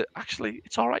into that actually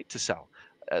it's all right to sell.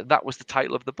 That was the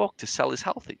title of the book, To Sell is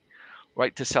Healthy,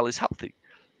 right? To sell is healthy.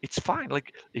 It's fine.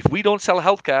 Like if we don't sell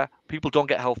healthcare, people don't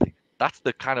get healthy. That's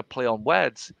the kind of play on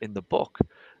words in the book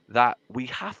that we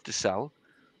have to sell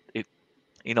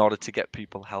in order to get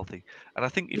people healthy. And I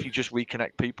think if you just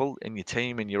reconnect people in your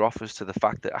team, in your office, to the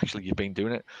fact that actually you've been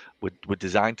doing it, we're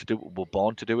designed to do it, we're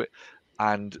born to do it.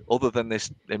 And other than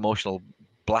this emotional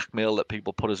blackmail that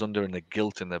people put us under and the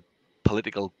guilt and the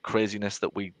political craziness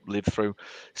that we live through,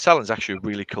 selling is actually a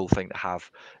really cool thing to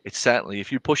have. It's certainly,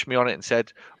 if you pushed me on it and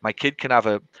said, my kid can have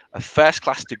a first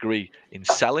class degree in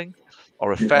selling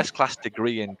or a first class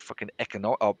degree in fucking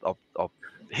economic or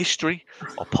history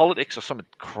or politics or some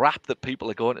crap that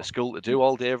people are going to school to do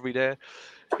all day, every day.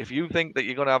 If you think that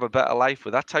you're going to have a better life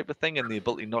with that type of thing and the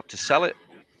ability not to sell it,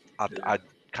 I'd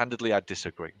candidly, I'd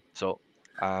disagree. So,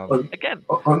 again,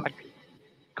 on,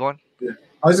 go on. yeah.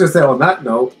 I was going to say on that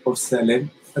note of selling,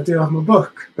 I do have my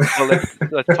book. Well,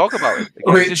 let's talk about it.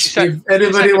 Again, Which, if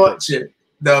anybody watching,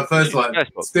 the first one,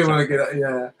 still want to get it,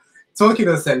 yeah. Talking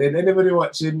of selling, anybody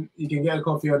watching, you can get a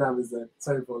copy on Amazon.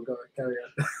 Sorry, Paul, go on, carry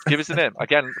on. Give us the name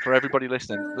again for everybody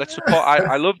listening. Let's support.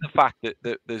 I love the fact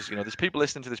that there's people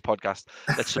listening to this podcast.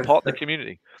 Let's support the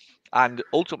community, and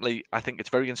ultimately, I think it's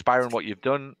very inspiring what you've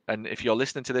done. And if you're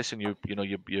listening to this and you're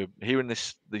hearing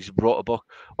this, you've wrote a book,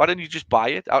 why don't you just buy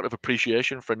it out of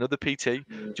appreciation for another PT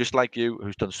just like you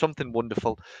who's done something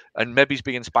wonderful, and maybe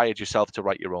be inspired yourself to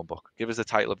write your own book. Give us the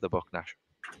title of the book, Nash.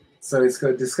 So it's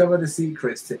called Discover the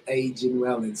Secrets to Aging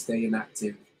Well and Staying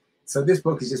Active. So this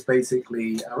book is just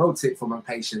basically, I wrote it for my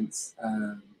patients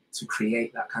to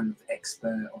create that kind of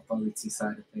expert authority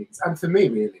side of things. And for me,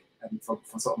 really, and for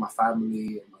sort of my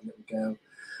family and my little girl.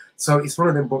 So it's one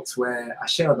of them books where I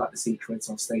share about the secrets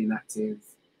of staying active.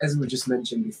 As we just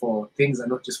mentioned before, things are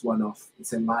not just one-off.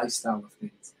 It's a lifestyle of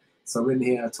things. So in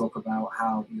here, I talk about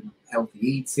how, healthy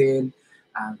eating,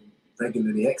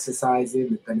 regularly exercising,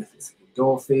 the benefits of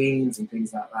endorphins and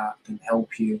things like that can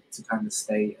help you to kind of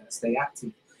stay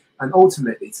active, and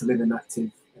ultimately to live an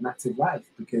active life,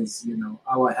 because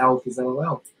our health is our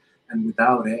wealth, and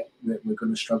without it we're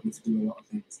going to struggle to do a lot of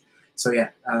things. So yeah,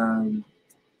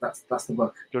 that's the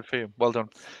book. Good for you. Well done.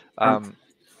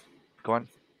 Go on.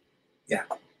 Yeah,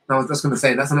 I was just going to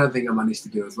say that's another thing I managed to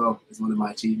do as well. It's one of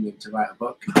my achievements to write a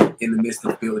book in the midst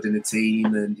of building a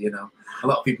team, and a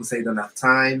lot of people say they don't have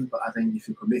time, but I think if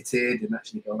you're committed and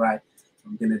actually go, right,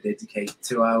 I'm going to dedicate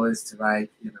 2 hours to write,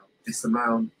 this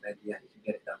amount, then yeah, you can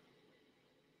get it done.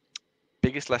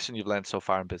 Biggest lesson you've learned so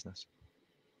far in business?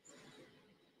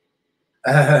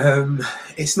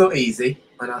 It's not easy,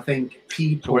 and I think So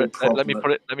people let me problem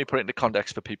put it into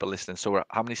context for people listening. So we're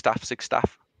how many staff? 6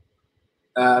 staff.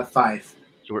 5.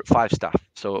 So we're at 5 staff.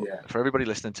 So Yeah, for everybody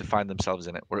listening to find themselves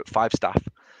in it, we're at 5 staff.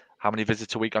 How many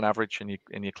visits a week on average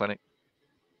in your clinic?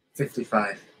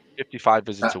 55. 55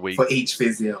 visits a week For each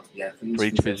physio. Yeah, for for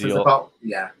each each physio. So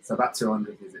physio. it's about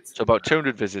 200 visits a So week. about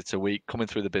 200 visits a week coming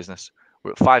through the business.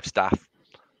 We're at 5 staff.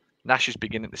 Nash is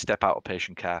beginning to step out of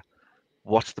patient care.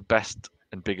 What's the best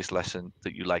and biggest lesson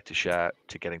that you like to share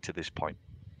to getting to this point?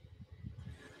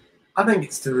 I think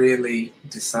it's to really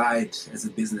decide as a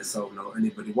business owner or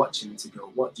anybody watching to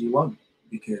go, what do you want?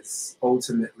 Because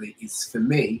ultimately, it's for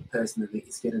me personally,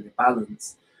 it's getting a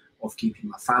balance of keeping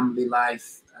my family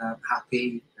life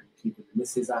happy and keeping the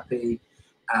missus happy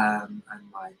and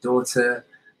my daughter.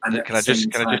 And at Can the same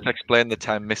I just time, explain the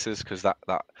term missus because that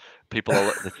people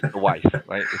are the wife,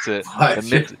 right? It's a wife.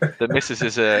 the missus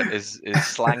is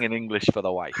slang in English for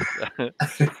the wife.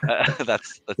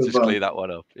 Let's The just clear both. that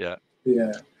one up. Yeah,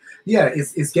 Yeah. Yeah,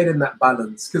 it's getting that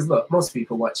balance. Because look, most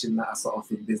people watching that are sort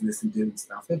of in business and doing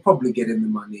stuff. They're probably getting the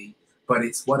money, but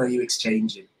it's what are you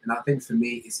exchanging? And I think for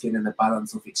me, it's getting the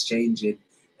balance of exchanging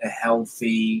a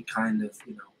healthy kind of,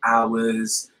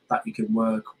 hours that you can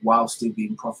work while still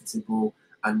being profitable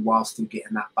and while still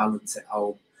getting that balance at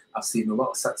home. I've seen a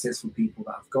lot of successful people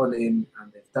that have gone in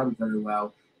and they've done very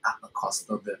well at the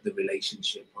cost of the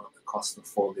relationship or at the cost of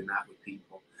falling out with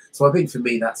people. So I think for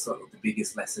me, that's sort of the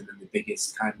biggest lesson and the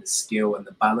biggest kind of skill and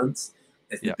the balance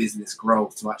as the yeah, business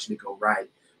grows to actually go, right,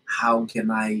 how can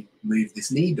I move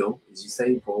this needle, as you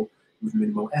say, Paul, with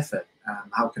minimal effort?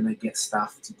 How can I get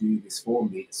staff to do this for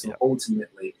me? yeah, So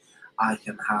ultimately, I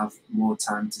can have more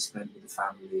time to spend with the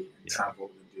family and yeah. travel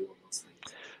and do all those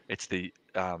things. It's the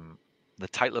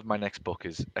title of my next book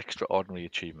is Extraordinary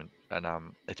Achievement, and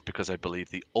it's because I believe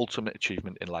the ultimate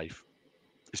achievement in life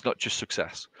is not just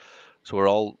success. So we're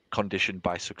all conditioned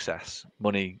by success,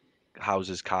 money,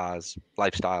 houses, cars,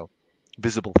 lifestyle,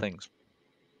 visible things.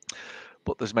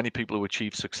 But there's many people who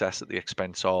achieve success at the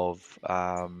expense of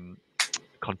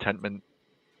contentment,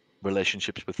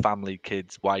 relationships with family,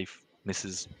 kids, wife,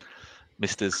 Mrs.,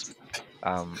 Misters,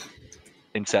 um,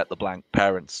 insert the blank,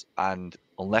 parents. And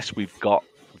unless we've got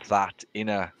that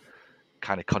inner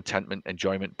kind of contentment,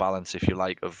 enjoyment, balance, if you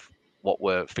like, of what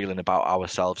we're feeling about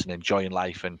ourselves and enjoying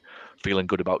life and feeling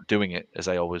good about doing it, as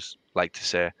I always like to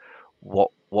say, what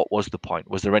was the point?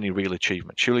 Was there any real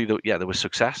achievement? Surely, yeah, there was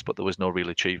success, but there was no real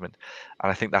achievement.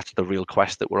 And I think that's the real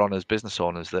quest that we're on as business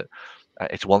owners. That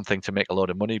it's one thing to make a load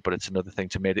of money, but it's another thing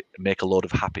to make a load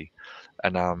of happy.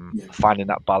 And Yeah, finding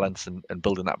that balance and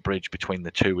building that bridge between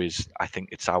the two is, I think,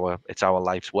 it's our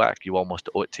life's work. You almost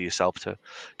owe it to yourself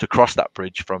to cross that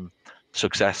bridge from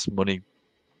success, money,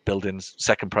 buildings,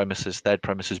 second premises, third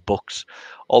premises, books,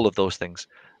 all of those things.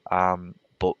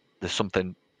 But there's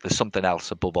something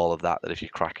else above all of that that if you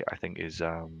crack it, I think is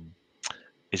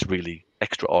really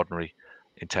extraordinary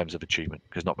in terms of achievement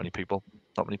because not many people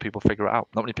figure it out.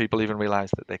 Not many people even realize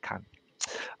that they can.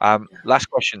 yeah. Last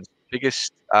question.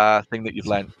 Biggest thing that you've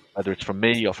learned, whether it's from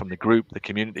me or from the group, the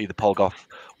community, the Paul Gough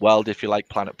world, if you like,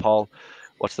 Planet Paul.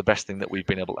 What's the best thing that we've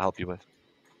been able to help you with?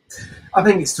 I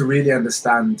think it's to really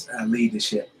understand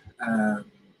leadership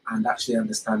and actually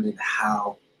understanding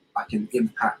how I can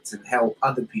impact and help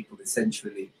other people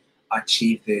essentially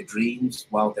achieve their dreams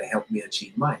while they help me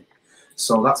achieve mine.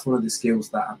 So that's one of the skills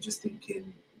that I'm just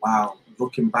thinking, wow,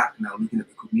 looking back now, looking at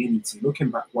the community, looking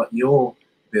back what you're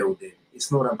building,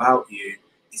 it's not about you,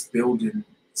 it's building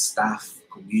staff,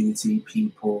 community,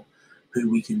 people who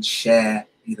we can share,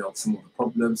 some of the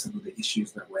problems, some of the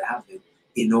issues that we're having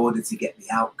in order to get the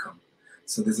outcome.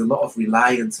 So there's a lot of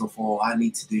reliance of, oh, I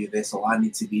need to do this, or I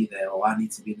need to be there, or I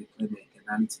need to be in the clinic, and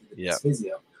I need to be the Yeah, best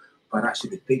physio. But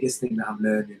actually, the biggest thing that I'm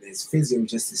learning is physio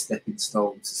is just a stepping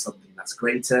stone to something that's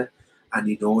greater. And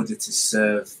in order to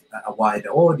serve a wider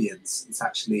audience, it's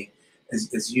actually,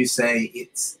 as you say,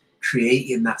 it's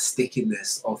creating that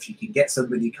stickiness of you can get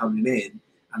somebody coming in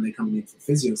and they're coming in for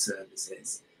physio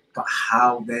services, but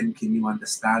how then can you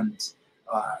understand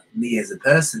me as a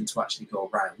person to actually go,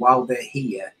 right, while they're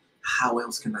here, how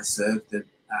else can I serve them?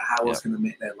 How yeah, else can I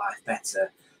make their life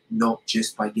better? Not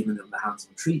just by giving them the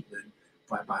hands-on treatment,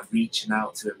 but by reaching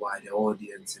out to a wider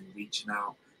audience and reaching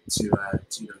out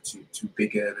to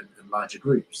bigger and larger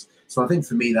groups. So I think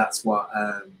for me, that's one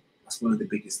of the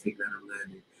biggest things that I'm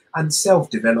learning. And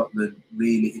self-development,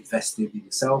 really investing in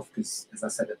yourself, because as I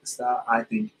said at the start, I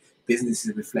think business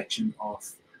is a reflection of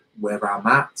where I'm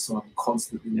at. So I'm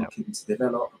constantly yeah, looking to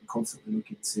develop. I'm constantly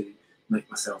looking to make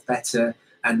myself better.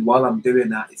 And while I'm doing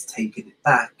that, it's taking it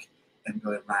back and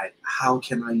going, right, how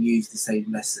can I use the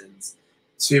same lessons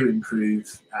to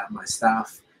improve my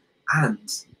staff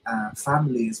and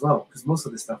family as well, because most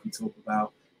of the stuff we talk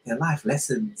about, they're life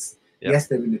lessons. Yeah. Yes,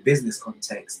 they're in a business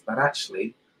context, but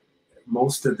actually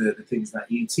most of the things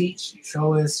that you teach, you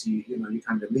show us, you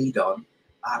kind of lead on,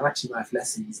 are actually life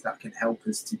lessons that can help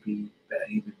us to be better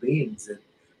human beings and,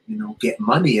 get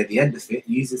money at the end of it,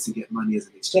 use it to get money as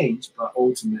an exchange, but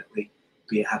ultimately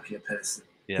be a happier person.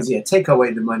 Because take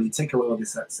away the money, take away all the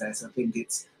success. I think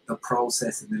it's the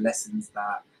process and the lessons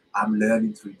that I'm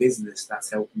learning through business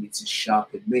that's helped me to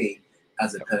sharpen me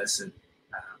as a person,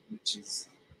 which is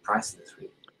priceless,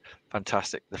 really.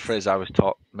 Fantastic. The phrase I was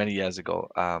taught many years ago,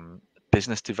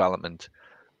 business development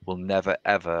will never,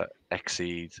 ever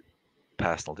exceed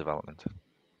personal development.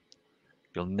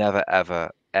 You'll never,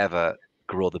 ever, ever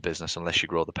grow the business unless you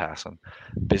grow the person.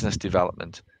 Business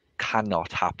development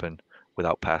cannot happen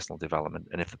without personal development.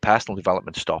 And if the personal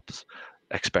development stops,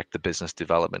 expect the business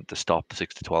development to stop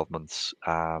 6 to 12 months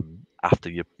after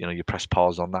you press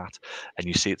pause on that. And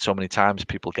you see it so many times.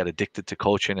 People get addicted to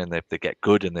coaching and they get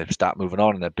good and they start moving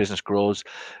on and their business grows.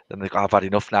 Then they go, I've had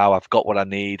enough now. I've got what I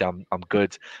need. I'm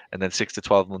good. And then 6 to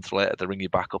 12 months later, they ring you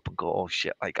back up and go, oh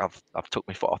shit, like I've took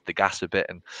my foot off the gas a bit,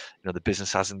 and the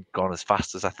business hasn't gone as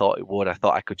fast as I thought it would. I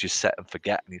thought I could just set and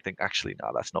forget. And you think, actually,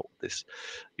 no, that's not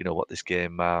what this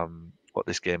game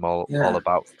all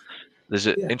about. There's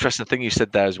an interesting thing you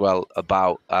said there as well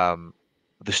about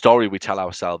the story we tell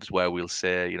ourselves, where we'll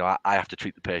say, I have to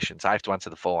treat the patients, I have to answer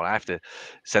the phone, I have to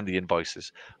send the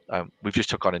invoices. We've just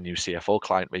took on a new CFO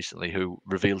client recently who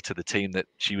revealed to the team that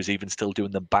she was even still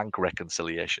doing the bank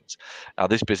reconciliations. Now,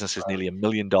 this business is nearly $1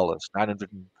 million,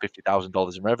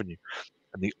 $950,000 in revenue,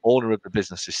 and the owner of the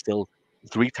business is still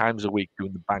 3 times a week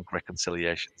doing the bank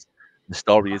reconciliations. The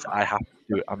story is, I have to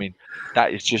do it. I mean,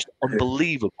 that is just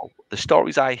unbelievable. The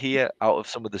stories I hear out of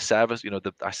some of the service,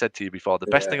 I said to you before, the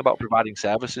best thing about providing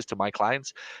services to my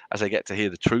clients, as I get to hear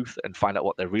the truth and find out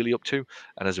what they're really up to,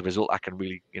 and as a result, I can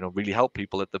really, really help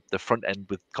people at the front end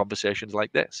with conversations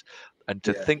like this. And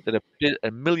to think that a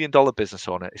 $1 million business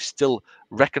owner is still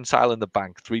reconciling the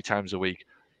bank 3 times a week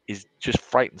just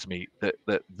frightens me,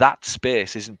 that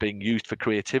space isn't being used for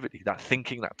creativity. That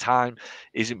thinking, that time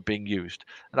isn't being used,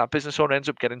 and that business owner ends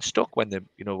up getting stuck when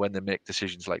they make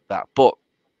decisions like that. But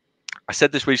I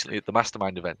said this recently at the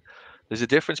mastermind event. There's a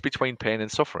difference between pain and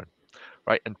suffering,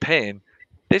 right? And pain,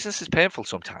 business is painful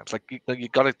sometimes. Like you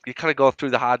gotta go through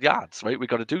the hard yards, right? We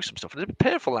got to do some stuff, and it's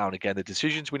painful now and again. The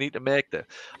decisions we need to make, the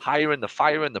hiring, the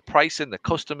firing, the pricing, the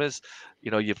customers.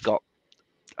 You've got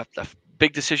a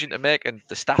big decision to make, and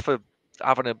the staff are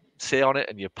having a say on it,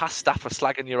 and your past staff are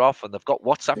slagging you off, and they've got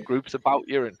WhatsApp groups about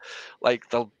you, and like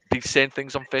they'll be saying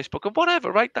things on Facebook and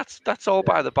whatever, right? That's all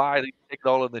by the by. You take it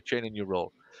all in the chain in your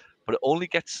role, but it only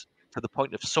gets to the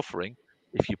point of suffering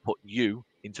if you put you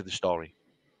into the story.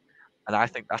 And I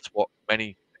think that's what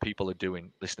many people are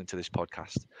doing listening to this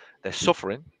podcast. They're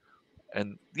suffering,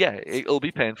 and yeah, it'll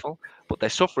be painful, but they're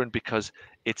suffering because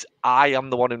it's, I am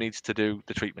the one who needs to do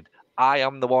the treatment. I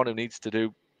am the one who needs to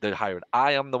do the hiring.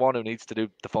 I am the one who needs to do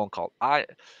the phone call. I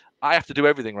have to do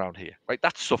everything around here, right?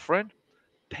 That's suffering.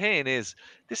 Pain is,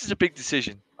 this is a big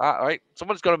decision, all right?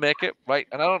 Someone's got to make it, right?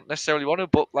 And I don't necessarily want to,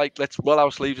 but like, let's roll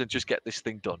our sleeves and just get this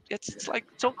thing done. It's like,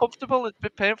 it's uncomfortable, it's a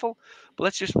bit painful, but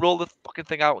let's just roll the fucking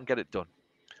thing out and get it done.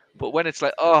 But when it's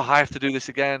like, oh, I have to do this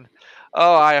again.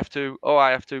 Oh, I have to.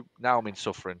 Now I'm in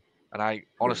suffering. And I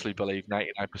honestly believe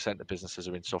 99% of businesses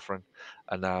are in suffering.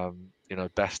 And,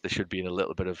 best they should be in a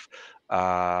little bit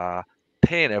of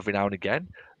pain every now and again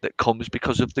that comes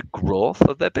because of the growth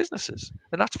of their businesses.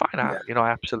 And that's fine. I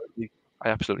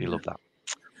absolutely love that.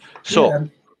 So,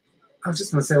 I was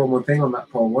just going to say one more thing on that,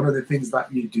 Paul. One of the things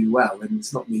that you do well, and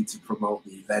it's not me to promote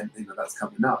the event that's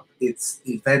coming up. It's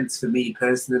events for me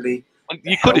personally.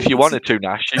 You could if you wanted to,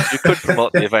 Nash. You could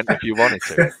promote the event if you wanted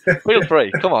to. Feel free.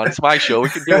 Come on, it's my show. We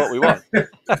can do what we want.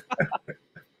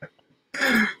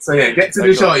 So get to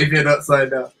the show if you're not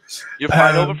signed up. You're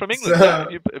flying over from England. So, have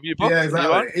you booked? Yeah,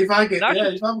 exactly. If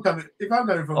I'm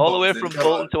going from all the way from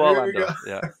Bolton to Orlando.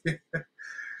 Yeah.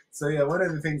 So one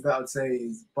of the things that I would say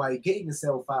is, by getting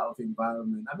yourself out of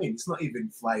environment. I mean, it's not even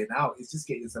flying out. It's just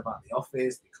getting yourself out of the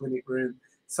office, the clinic room.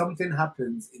 Something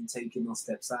happens in taking those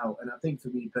steps out. And I think for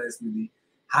me personally,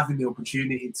 having the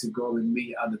opportunity to go and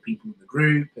meet other people in the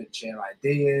group and share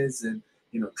ideas and,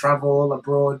 travel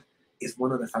abroad is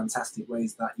one of the fantastic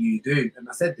ways that you do. And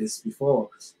I said this before,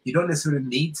 you don't necessarily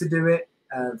need to do it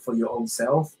for your own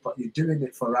self, but you're doing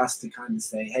it for us to kind of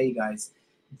say, hey guys,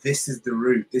 this is the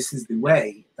route, this is the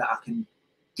way that I can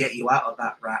get you out of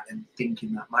that rat and think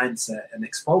in that mindset and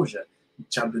exposure,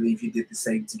 which I believe you did the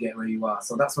same to get where you are.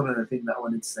 So that's one of the things that I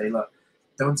wanted to say. Look,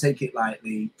 don't take it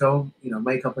lightly. Don't,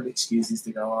 make up an excuses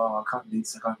to go, oh, I can't do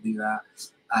this, I can't do that.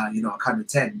 I can't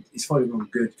attend. It's probably not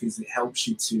good because it helps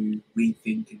you to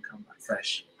rethink and come back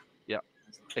fresh. Yeah.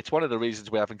 It's one of the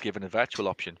reasons we haven't given a virtual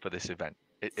option for this event.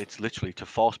 It's literally to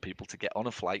force people to get on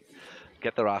a flight,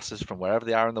 get their asses from wherever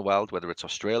they are in the world, whether it's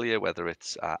Australia, whether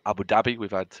it's Abu Dhabi. We've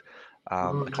had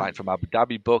a client from Abu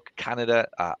Dhabi book, Canada,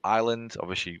 Ireland.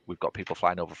 Obviously, we've got people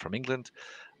flying over from England.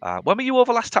 When were you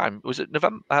over last time? Was it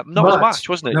November? No, it was March,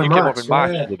 wasn't it? No, You came over March, in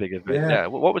March yeah. for the big event. Yeah.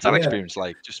 What was that experience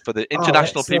like? Just for the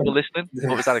international people listening,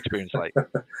 what was that experience like?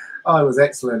 Oh, it was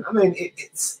excellent. I mean,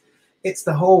 it's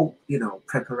the whole,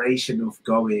 preparation of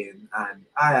going. And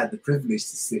I had the privilege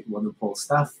to sit with one of Paul's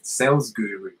staff, sales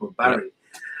guru called Barry.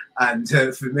 Yeah.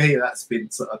 And for me, that's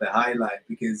been sort of the highlight,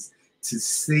 because to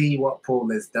see what Paul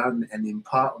has done and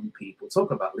impart on people, talk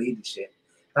about leadership,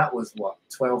 that was what,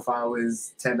 12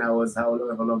 hours, 10 hours,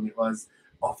 however long it was,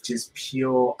 of just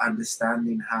pure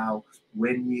understanding how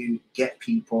when you get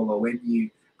people or when you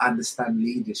understand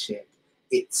leadership,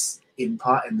 it's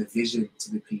imparting the vision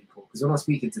to the people. Because when I was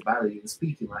speaking to Barry, he was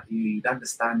speaking like you'd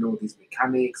understand all these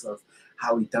mechanics of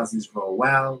how he does his role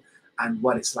well and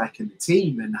what it's like in the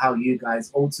team, and how you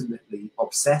guys ultimately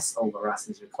obsess over us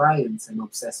as your clients and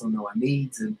obsess on our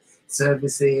needs and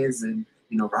services and,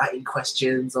 writing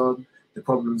questions on the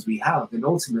problems we have and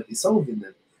ultimately solving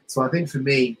them. So I think for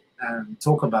me,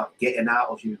 talk about getting out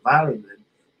of your environment.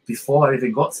 Before I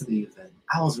even got to the event,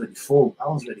 I was really full. I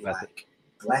was really like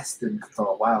blessed and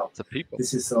thought, wow, the people.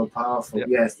 This is so powerful. Yep.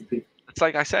 Yes, the people. It's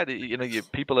like I said,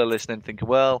 people are listening thinking,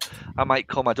 well, I might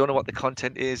come. I don't know what the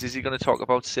content is. Is he going to talk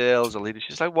about sales or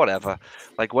leadership? It's like, whatever.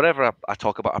 Like, whatever I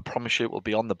talk about, I promise you it will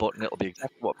be on the button. It'll be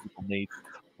exactly what people need.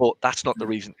 But that's not the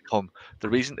reason to come. The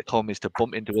reason to come is to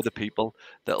bump into other people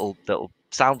that'll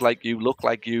sound like you, look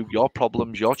like you, your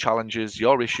problems, your challenges,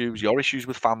 your issues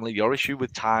with family, your issue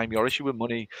with time, your issue with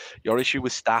money, your issue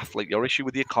with staff, like your issue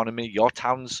with the economy, your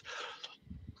town's.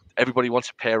 Everybody wants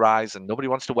a pay rise and nobody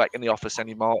wants to work in the office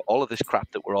anymore. All of this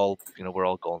crap that we're all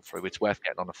going through. It's worth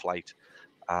getting on a flight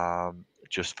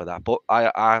just for that. But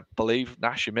I believe,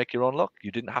 Nash, you make your own luck. You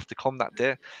didn't have to come that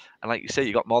day. And like you say,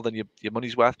 you got more than your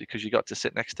money's worth, because you got to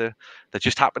sit next to, there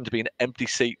just happened to be an empty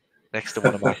seat next to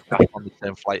one of my staff on the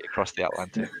same flight across the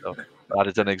Atlantic. So I'd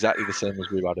have done exactly the same as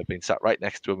we would have been sat right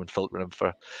next to him and filtering him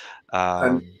for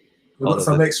we got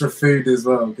some extra food as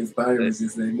well, because Barry was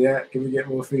just saying, yeah, can we get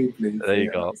more food, please? There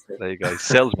you go. There you go.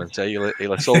 Salesman, so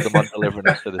he'll have sold them on delivering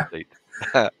us to the seat.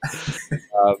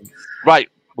 Right,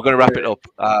 we're going to wrap it up.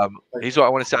 Here's what I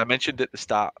want to say. I mentioned at the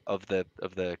start of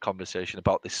the conversation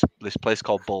about this place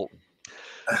called Bolton.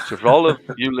 So for all of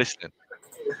you listening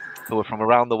who are from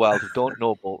around the world who don't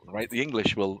know Bolton, right? The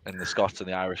English will, and the Scots and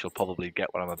the Irish will probably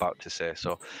get what I'm about to say.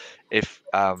 So if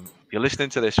you're listening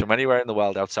to this from anywhere in the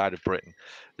world outside of Britain,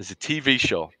 there's a TV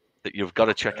show that you've got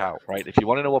to check out, right? If you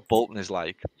want to know what Bolton is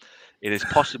like, it is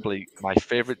possibly my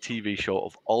favorite TV show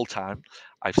of all time.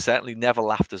 I've certainly never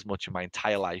laughed as much in my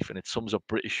entire life, and it sums up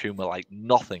British humor like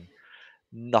nothing.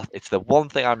 It's the one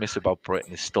thing I miss about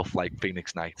Britain is stuff like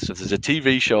Phoenix Nights. So there's a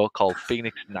TV show called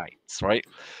Phoenix Nights, right?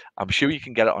 I'm sure you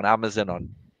can get it on Amazon, on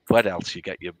where else you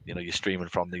get your streaming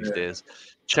from these days.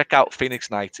 Check out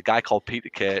Phoenix Nights. A guy called Peter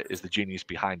Kay is the genius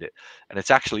behind it, and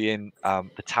it's actually in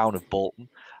the town of Bolton.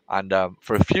 And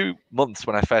for a few months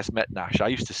when I first met Nash, I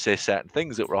used to say certain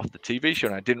things that were off the TV show,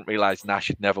 and I didn't realize Nash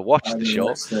had never watched the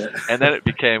show. And then it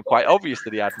became quite obvious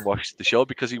that he hadn't watched the show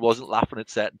because he wasn't laughing at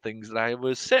certain things that I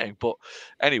was saying. But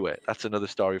anyway, that's another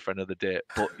story for another day.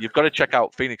 But you've got to check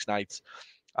out Phoenix Nights.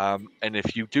 And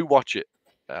if you do watch it,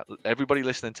 everybody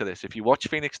listening to this, if you watch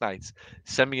Phoenix Nights,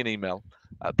 send me an email,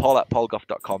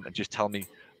 paul@paulgough.com, and just tell me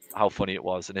how funny it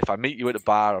was. And if I meet you at a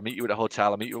bar, or meet you at a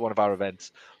hotel, or meet you at one of our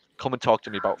events, come and talk to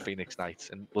me about Phoenix Nights,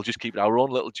 and we'll just keep it our own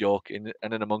little joke in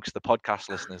and amongst the podcast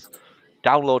listeners.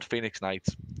 Download Phoenix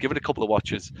Nights, give it a couple of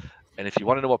watches, and if you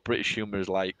want to know what British humor is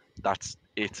like, that's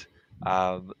it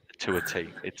to a T.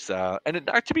 It's and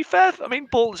to be fair, I mean,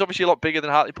 Bolton's obviously a lot bigger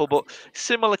than Hartlepool, but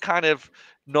similar kind of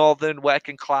northern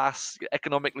working class,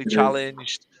 economically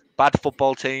challenged, bad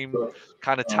football team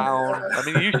kind of town. I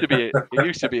mean, it used to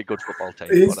be a good football team.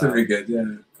 It used to be good, yeah.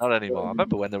 Not anymore. I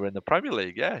remember when they were in the Premier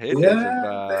League. Yeah, they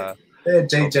had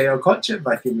JJ Okocha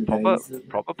back in the days.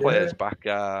 Proper players back,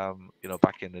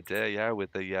 back in the day. Yeah,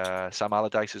 with the Sam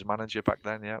Allardyce as manager back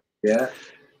then. Yeah. Yeah.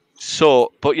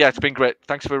 So, but yeah, it's been great.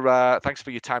 Thanks for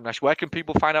your time, Nash. Where can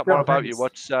people find out more about you?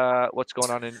 What's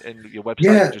going on in your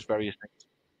website and just various things?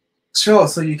 Sure.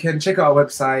 So you can check out our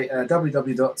website,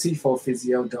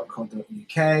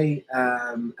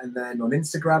 www.t4physio.co.uk. And then on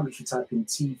Instagram, if you type in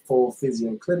T4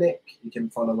 Physio Clinic, you can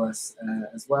follow us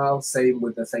as well. Same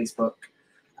with the Facebook.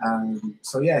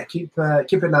 So yeah, keep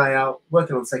an eye out.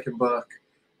 Working on second book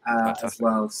as Fantastic.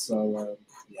 well. So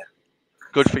yeah.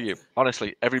 Good for you.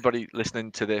 Honestly, everybody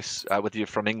listening to this, whether you're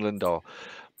from England or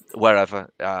wherever,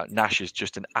 Nash is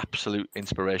just an absolute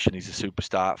inspiration. He's a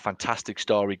superstar, fantastic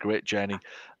story, great journey,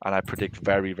 and I predict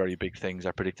very, very big things.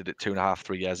 I predicted it 2.5,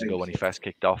 3 years ago Thank when he you. first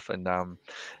kicked off, and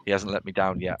he hasn't let me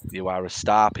down yet. You are a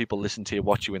star. People listen to you,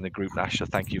 watch you in the group, Nash. So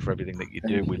thank you for everything that you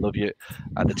do. Thank We you. love you.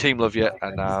 The team love you,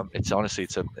 and Thanks. it's honestly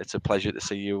it's a pleasure to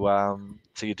see you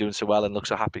doing so well and look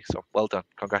so happy. So well done,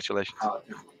 congratulations. Thank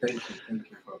you. Thank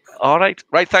you for that. All right.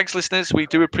 Right. Thanks, listeners. We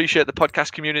do appreciate the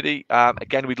podcast community.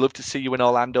 Again, we'd love to see you in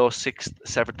Orlando, 6th,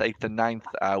 7th, 8th, and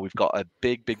 9th. We've got a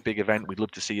big, big, big event. We'd love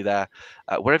to see you there.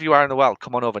 Wherever you are in the world,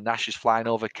 come on over. Nash is flying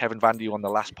over. Kevin Vandy on the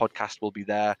last podcast will be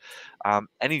there.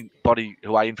 Anybody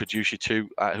who I introduce you to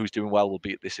who's doing well will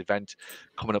be at this event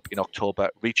coming up in October.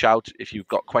 Reach out if you've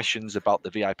got questions about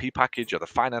the VIP package or the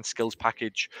finance skills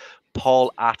package,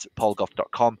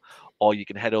 paul@paulgough.com, or you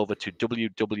can head over to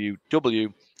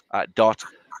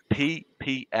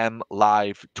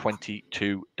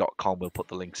www.ppmlive22.com. We'll put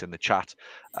the links in the chat.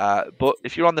 But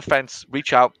if you're on the fence,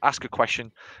 reach out, ask a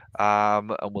question,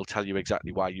 and we'll tell you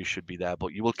exactly why you should be there.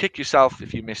 But you will kick yourself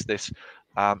if you miss this.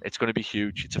 It's going to be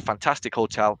huge. It's a fantastic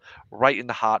hotel right in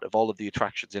the heart of all of the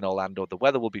attractions in Orlando. The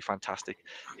weather will be fantastic.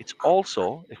 It's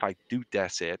also, if I do dare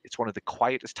say it, it's one of the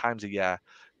quietest times of year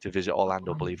to visit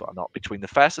Orlando, believe it or not. Between the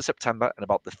 1st of September and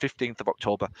about the 15th of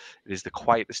October, it is the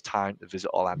quietest time to visit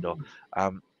Orlando.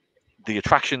 The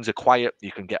attractions are quiet.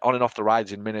 You can get on and off the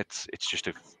rides in minutes. It's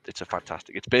a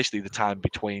fantastic. It's basically the time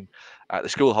between the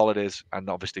school holidays and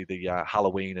obviously the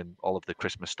Halloween and all of the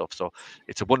Christmas stuff. So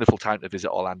it's a wonderful time to visit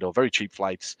Orlando. Very cheap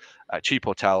flights, cheap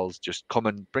hotels. Just come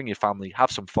and bring your family, have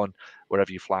some fun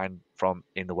wherever you're flying from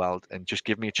in the world, and just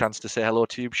give me a chance to say hello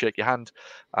to you, shake your hand.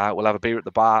 We'll have a beer at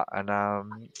the bar and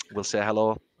we'll say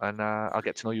hello, and I'll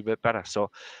get to know you a bit better. So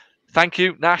thank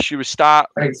you, Nash. You're a star.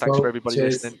 And Thanks, thanks for Paul. everybody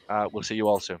Cheers. listening. We'll see you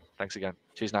all soon. Thanks again.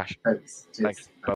 Cheers, Nash. Thanks. Thanks. Cheers. Bye.